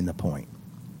missing the point.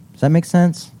 Does that make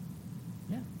sense?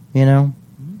 Yeah.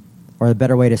 Or a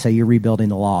better way to say you're rebuilding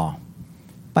the law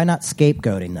by not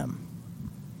scapegoating them.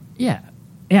 Yeah.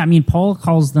 Yeah, I mean, Paul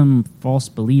calls them false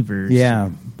believers. Yeah.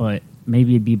 But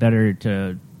maybe it'd be better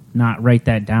to not write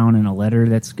that down in a letter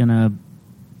that's going to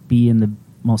be in the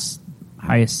most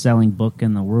highest selling book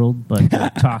in the world, but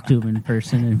to talk to him in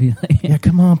person and be like, yeah,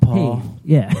 come on, Paul. Hey,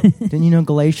 yeah. Didn't you know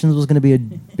Galatians was going to be a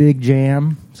big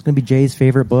jam? It's going to be Jay's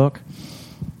favorite book.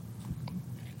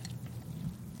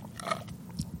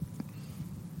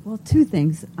 Well, two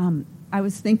things. I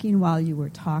was thinking while you were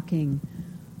talking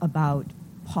about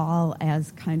Paul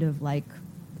as kind of like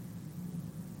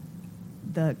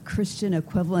the Christian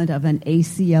equivalent of an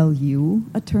ACLU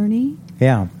attorney.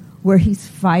 Yeah. Where he's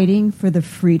fighting for the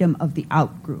freedom of the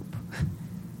out-group.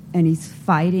 And he's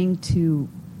fighting to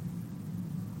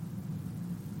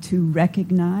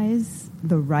recognize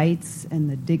the rights and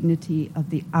the dignity of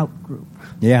the out-group.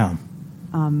 Yeah.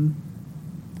 And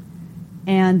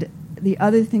the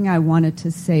other thing I wanted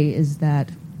to say is that,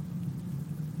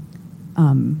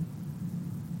 and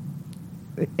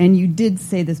you did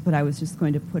say this, but I was just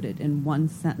going to put it in one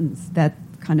sentence, that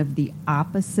kind of the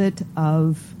opposite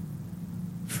of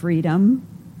freedom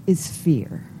is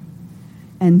fear.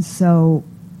 And so,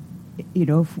 you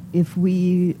know, if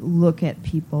we look at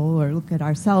people or look at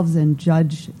ourselves and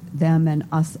judge them and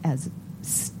us as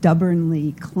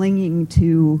stubbornly clinging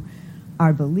to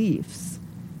our beliefs,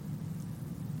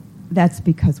 that's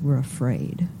because we're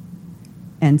afraid.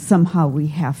 And somehow we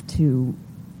have to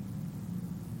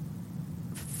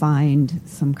find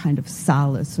some kind of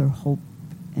solace or hope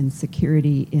and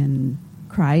security in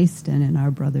Christ and in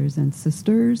our brothers and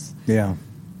sisters. Yeah.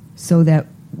 So that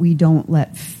we don't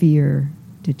let fear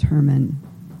determine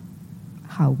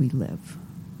how we live.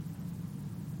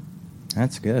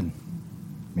 That's good.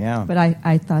 Yeah. But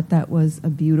I thought that was a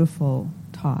beautiful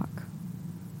talk.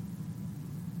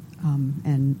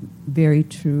 And very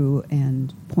true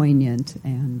and poignant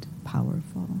and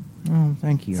powerful. Oh,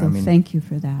 thank you. So thank you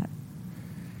for that.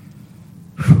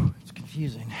 It's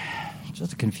confusing. It's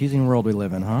just a confusing world we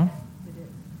live in, huh?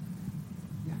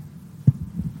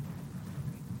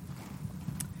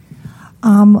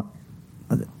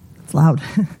 It's loud.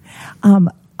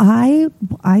 I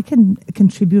can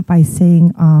contribute by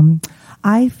saying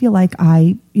I feel like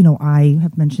I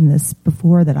have mentioned this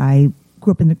before, that I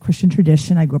grew up in the Christian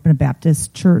tradition. I grew up in a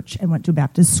Baptist church and went to a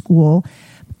Baptist school.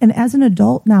 And as an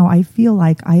adult now, I feel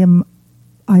like I'm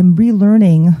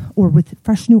relearning, or with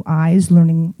fresh new eyes,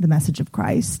 learning the message of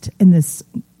Christ in this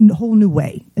whole new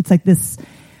way. It's like this.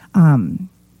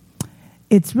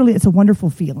 It's a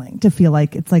wonderful feeling to feel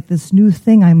like it's like this new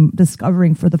thing I'm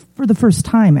discovering for the first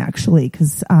time, actually,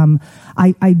 because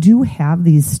I do have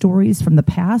these stories from the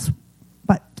past,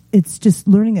 but it's just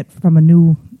learning it from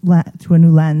through a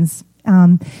new lens.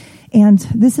 And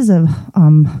this is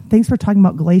thanks for talking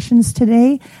about Galatians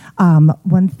today.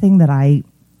 One thing that I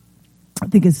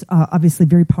think is obviously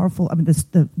very powerful,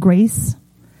 the grace,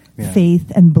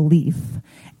 faith, and belief,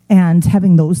 and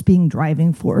having those being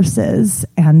driving forces,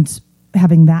 and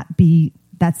having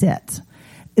that's it.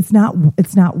 It's not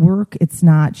work. It's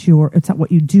not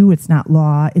what you do. It's not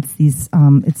law. It's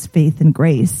it's faith and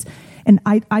grace. And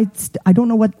I don't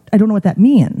know what that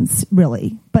means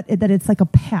really, but that it's like a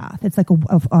path. It's like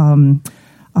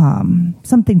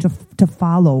something to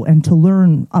follow and to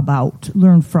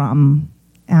learn from,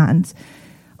 and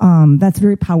that's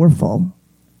very powerful.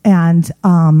 And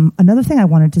another thing I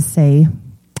wanted to say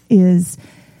is,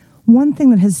 one thing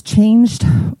that has changed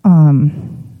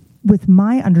with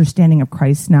my understanding of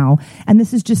Christ now, and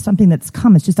this is just something that's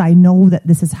come, it's just I know that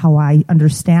this is how I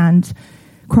understand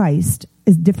Christ,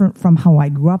 is different from how I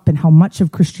grew up, and how much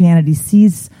of Christianity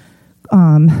sees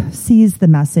the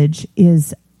message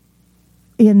is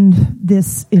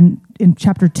in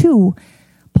chapter 2.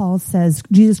 Paul says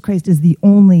Jesus Christ is the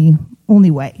only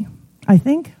way, I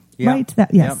think. Yep. Right?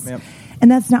 Yes. Yep.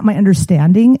 And that's not my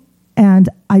understanding. And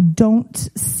I don't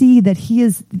see that he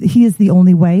is the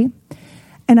only way.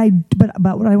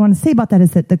 But what I want to say about that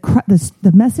is that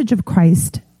the message of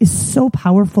Christ is so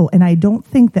powerful, and I don't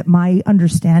think that my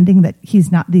understanding that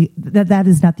that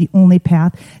is not the only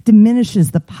path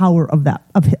diminishes the power of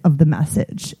the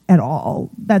message at all.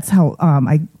 That's how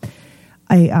I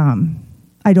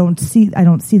don't see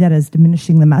that as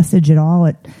diminishing the message at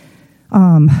all.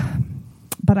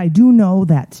 But I do know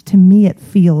that to me it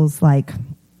feels like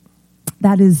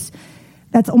that's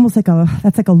almost like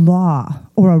a law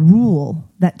or a rule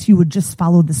that you would just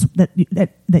follow this, that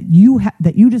you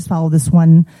just follow this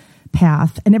one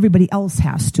path and everybody else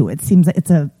has to. It seems like it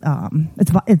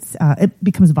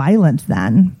becomes violent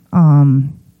then.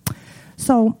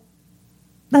 So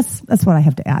that's what I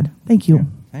have to add. Thank you. Yeah,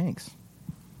 thanks.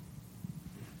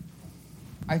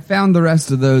 I found the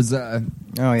rest of those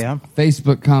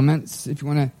Facebook comments. If you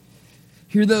want to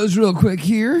hear those real quick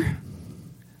here.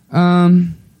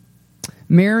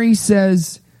 Mary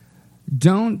says,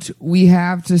 don't we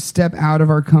have to step out of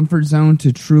our comfort zone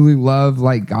to truly love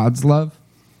like God's love?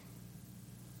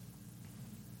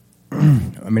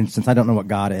 Since I don't know what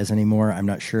God is anymore, I'm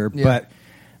not sure. Yeah.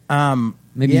 But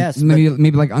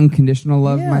maybe like unconditional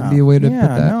love might be a way to put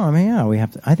that. No, we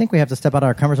have to. I think we have to step out of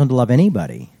our comfort zone to love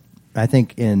anybody. I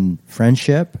think in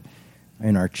friendship,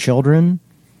 in our children,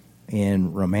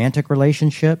 in romantic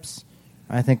relationships,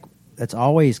 I think that's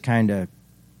always kind of,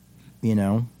 you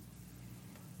know.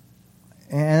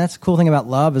 And that's the cool thing about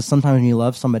love is sometimes when you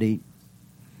love somebody,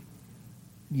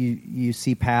 you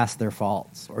see past their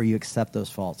faults, or you accept those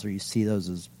faults, or you see those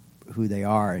as who they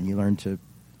are, and you learn to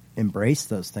embrace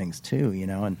those things too, you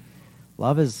know. And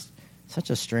love is such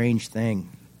a strange thing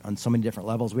on so many different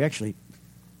levels. We actually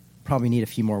probably need a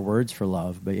few more words for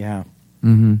love, but yeah.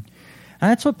 Mm-hmm. And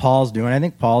that's what Paul's doing. I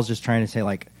think Paul's just trying to say,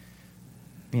 like,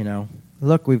 you know,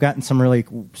 look, we've gotten somewhere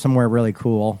really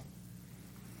cool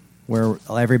where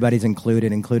everybody's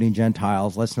included, including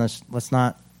Gentiles. Let's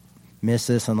not miss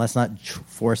this, and let's not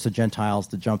force the Gentiles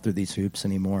to jump through these hoops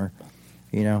anymore.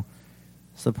 You know,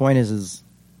 so the point is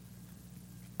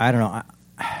I don't know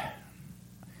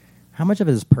how much of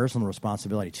it is personal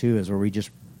responsibility too, is where we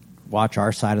just watch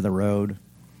our side of the road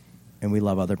and we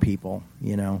love other people,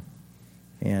 you know.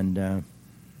 And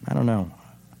I don't know.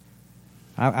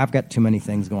 I've got too many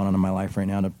things going on in my life right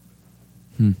now to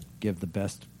give the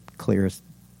best, clearest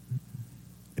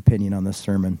opinion on this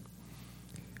sermon.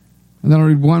 And then I'll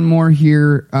read one more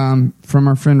here from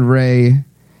our friend Ray.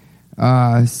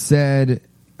 Said,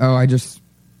 I just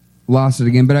lost it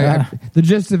again. But the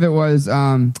gist of it was,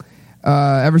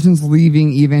 ever since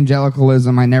leaving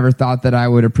evangelicalism, I never thought that I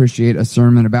would appreciate a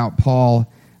sermon about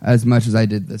Paul as much as I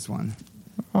did this one.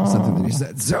 Something that he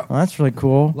said. So well, that's really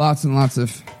cool. Lots and lots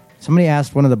of... Somebody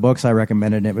asked one of the books I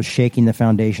recommended, and it was Shaking the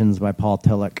Foundations by Paul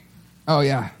Tillich. Oh,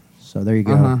 yeah. So there you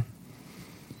go. Uh-huh.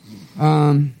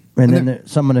 And then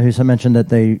someone who mentioned that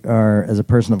they are, as a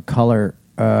person of color,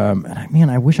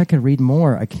 I wish I could read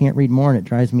more. I can't read more, and it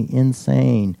drives me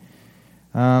insane.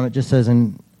 It just says,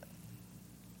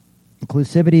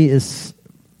 inclusivity is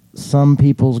some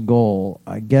people's goal.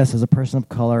 I guess as a person of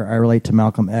color, I relate to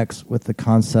Malcolm X with the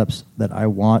concepts that I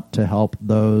want to help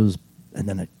those, and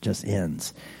then it just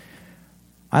ends.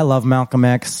 I love Malcolm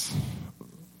X.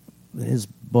 His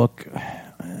book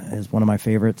is one of my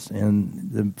favorites, and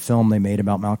the film they made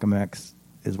about Malcolm X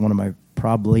is one of my,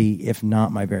 probably, if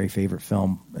not my very favorite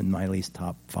film, in my at least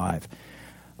top 5.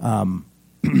 No,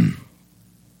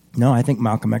 I think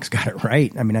Malcolm X got it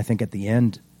right. I mean, I think at the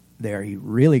end there, he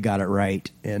really got it right,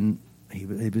 and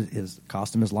it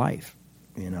cost him his life,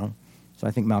 you know. So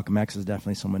I think Malcolm X is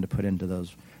definitely someone to put into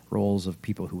those roles of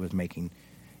people who was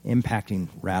impacting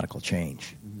radical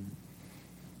change.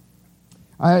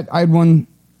 I had one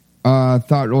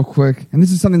thought real quick, and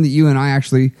this is something that you and I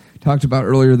actually talked about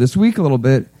earlier this week a little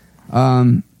bit.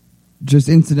 Just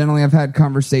incidentally, I've had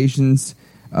conversations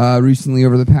recently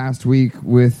over the past week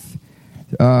with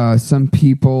some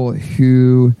people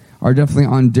who are definitely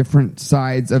on different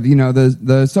sides of, you know,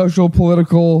 the social,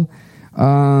 political,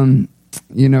 kind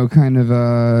of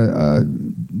a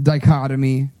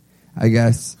dichotomy, I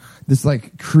guess. This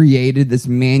created this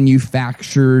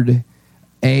manufactured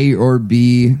A or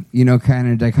B,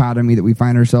 kind of dichotomy that we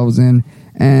find ourselves in.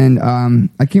 And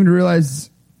I came to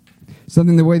realize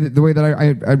something, the way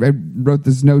that I wrote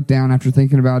this note down after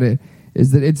thinking about it,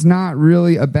 is that it's not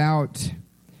really about,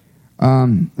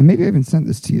 and maybe I even sent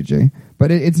this to you, Jay,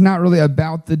 but it's not really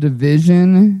about the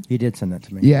division. You did send that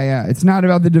to me. Yeah. It's not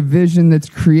about the division that's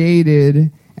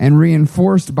created and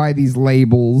reinforced by these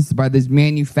labels, by these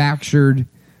manufactured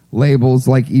labels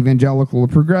like evangelical or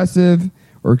progressive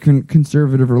or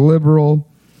conservative or liberal.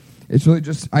 It's really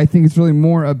I think it's really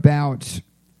more about,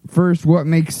 first, what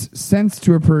makes sense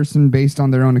to a person based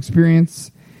on their own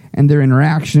experience and their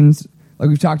interactions. Like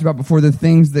we've talked about before, the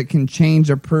things that can change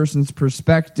a person's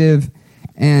perspective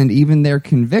and even their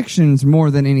convictions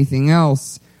more than anything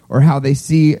else, or how they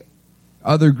see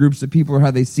other groups of people or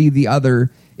how they see the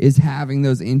other, is having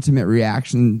those intimate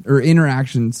reactions or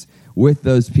interactions with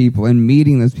those people and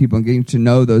meeting those people and getting to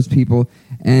know those people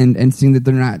and seeing that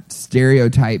they're not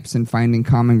stereotypes and finding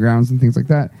common grounds and things like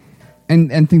that.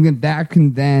 And think that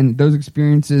can then, those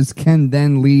experiences can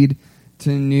then lead to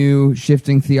new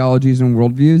shifting theologies and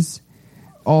worldviews.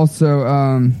 Also,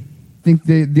 I think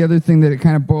the other thing that it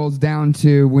kind of boils down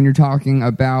to when you're talking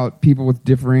about people with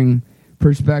differing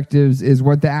perspectives is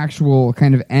what the actual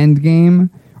kind of end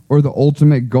game or the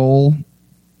ultimate goal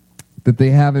that they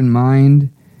have in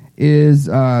mind is,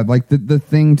 the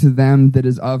thing to them that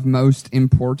is of most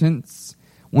importance.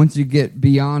 Once you get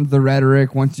beyond the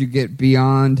rhetoric, once you get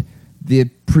beyond the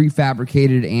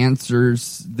prefabricated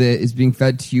answers that is being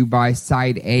fed to you by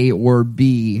side A or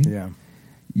B,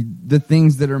 the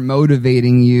things that are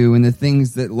motivating you and the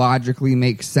things that logically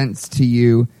make sense to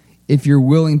you, if you're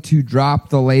willing to drop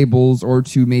the labels or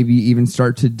to maybe even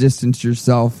start to distance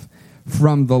yourself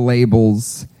from the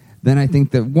labels, then I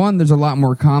think that, one, there's a lot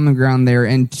more common ground there,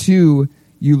 and two,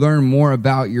 you learn more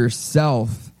about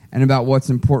yourself and about what's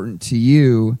important to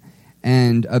you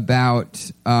and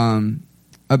about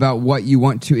what you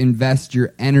want to invest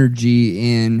your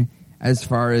energy in as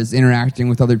far as interacting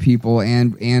with other people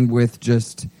and with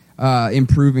just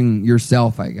improving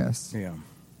yourself, I guess. Yeah.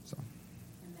 So.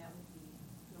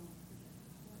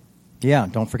 Yeah,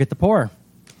 don't forget the poor.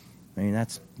 I mean,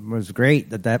 was great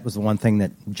that was the one thing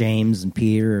that James and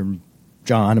Peter and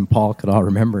John and Paul could all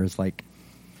remember. Is like,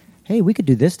 hey, we could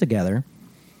do this together.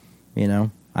 You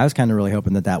know, I was kind of really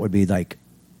hoping that would be like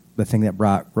the thing that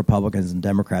brought Republicans and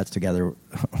Democrats together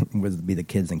would be the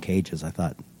kids in cages. I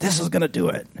thought, this is going to do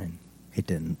it. And it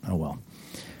didn't. Oh, well.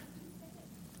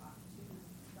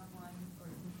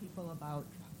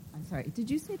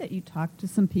 Did you say that you talked to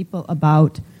some people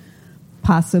about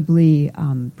possibly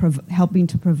helping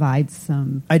to provide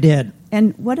some? I did.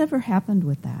 And whatever happened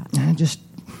with that?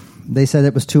 They said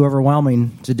it was too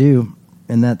overwhelming to do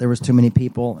and that there was too many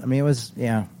people. I mean, it was,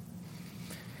 yeah.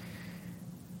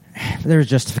 There's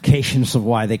justifications of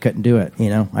why they couldn't do it. You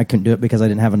know, I couldn't do it because I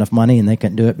didn't have enough money, and they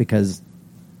couldn't do it because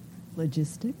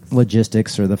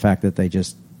logistics, or the fact that they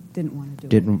just didn't want to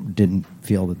do it. Didn't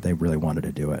feel that they really wanted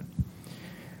to do it.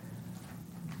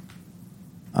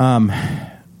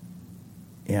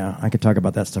 Yeah, I could talk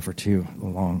about that stuff for too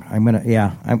long.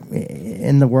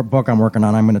 In the book I'm working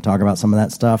on, I'm going to talk about some of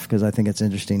that stuff because I think it's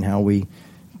interesting how we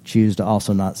choose to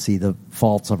also not see the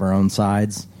faults of our own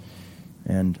sides.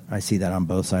 And I see that on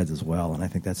both sides as well, and I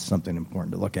think that's something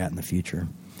important to look at in the future.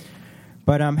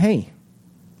 But, hey,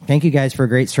 thank you guys for a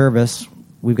great service.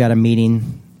 We've got a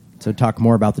meeting to talk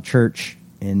more about the church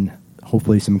and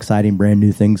hopefully some exciting brand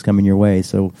new things coming your way.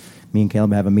 So me and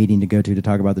Caleb have a meeting to go to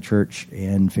talk about the church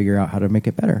and figure out how to make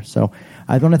it better. So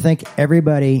I want to thank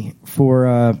everybody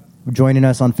for joining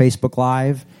us on Facebook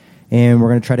Live, and we're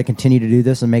going to try to continue to do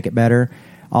this and make it better.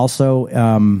 Also,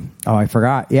 I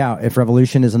forgot. Yeah, If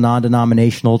Revolution is a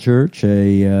non-denominational church,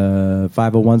 a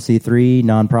 501c3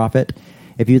 nonprofit.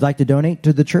 If you'd like to donate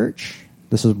to the church,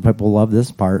 people love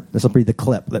this part. This will be the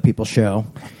clip that people show.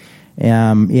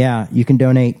 You can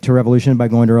donate to Revolution by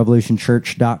going to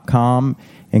revolutionchurch.com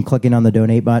and clicking on the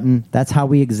donate button. That's how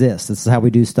we exist. This is how we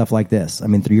do stuff like this. I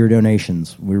mean, through your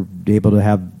donations, we're able to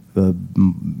have a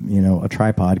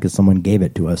tripod because someone gave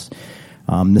it to us.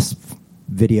 This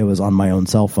video is on my own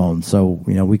cell phone, so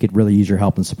we could really use your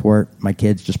help and support. My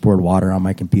kids just poured water on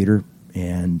my computer,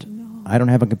 and I don't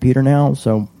have a computer now,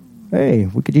 so hey,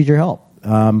 we could use your help.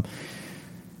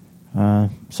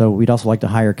 So we'd also like to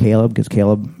hire Caleb because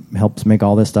Caleb helps make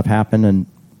all this stuff happen, and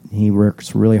he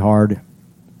works really hard.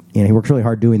 He works really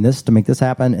hard doing this to make this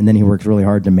happen, and then he works really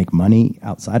hard to make money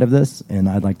outside of this, and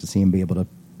I'd like to see him be able to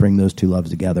bring those two loves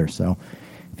together. So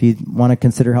if you want to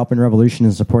consider helping Revolution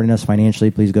and supporting us financially,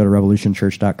 please go to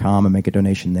revolutionchurch.com and make a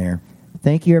donation there.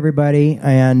 Thank you, everybody,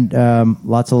 and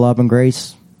lots of love and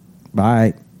grace.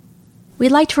 Bye.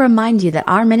 We'd like to remind you that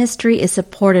our ministry is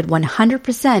supported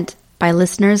 100% by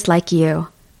listeners like you.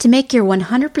 To make your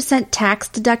 100%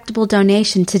 tax-deductible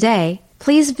donation today,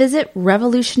 please visit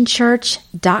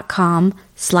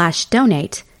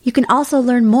revolutionchurch.com/donate. You can also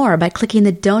learn more by clicking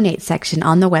the donate section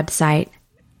on the website.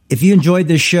 If you enjoyed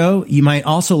this show, you might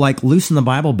also like Loosen the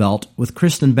Bible Belt with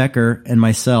Kristen Becker and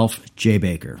myself, Jay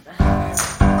Baker.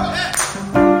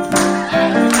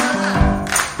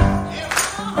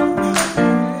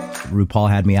 RuPaul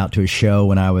had me out to a show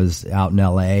when I was out in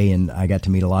LA, and I got to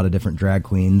meet a lot of different drag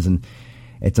queens, and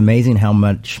it's amazing how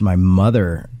much my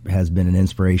mother has been an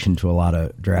inspiration to a lot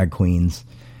of drag queens,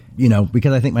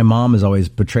 because I think my mom has always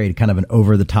portrayed kind of an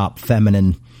over-the-top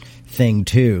feminine thing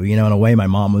too. In a way, my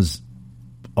mom was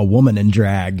a woman in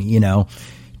drag,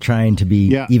 trying to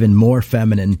be even more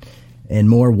feminine and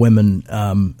more women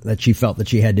that she felt that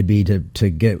she had to be to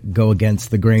go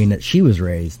against the grain that she was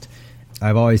raised.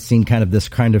 I've always seen kind of this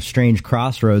kind of strange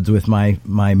crossroads with my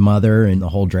mother and the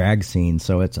whole drag scene.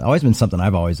 So it's always been something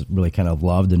I've always really kind of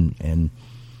loved and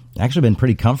actually been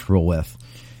pretty comfortable with,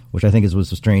 which I think was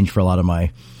strange for a lot of my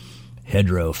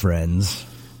hetero friends.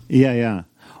 Yeah.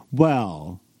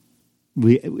 Well,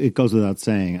 it goes without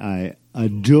saying, I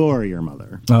adore your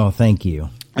mother. Oh, thank you.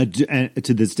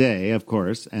 To this day, of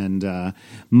course. And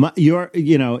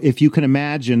if you can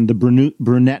imagine the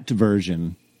brunette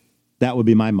version, that would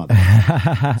be my mother.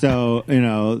 So,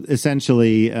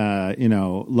 essentially,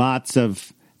 lots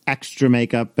of extra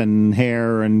makeup and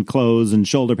hair and clothes and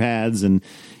shoulder pads. And,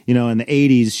 in the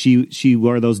 80s, she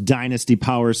wore those Dynasty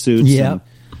power suits. Yeah.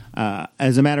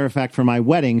 As a matter of fact, for my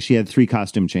wedding, she had 3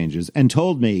 costume changes and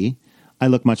told me I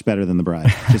look much better than the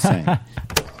bride. Just saying.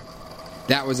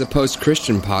 That was a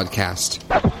Post-Christian podcast.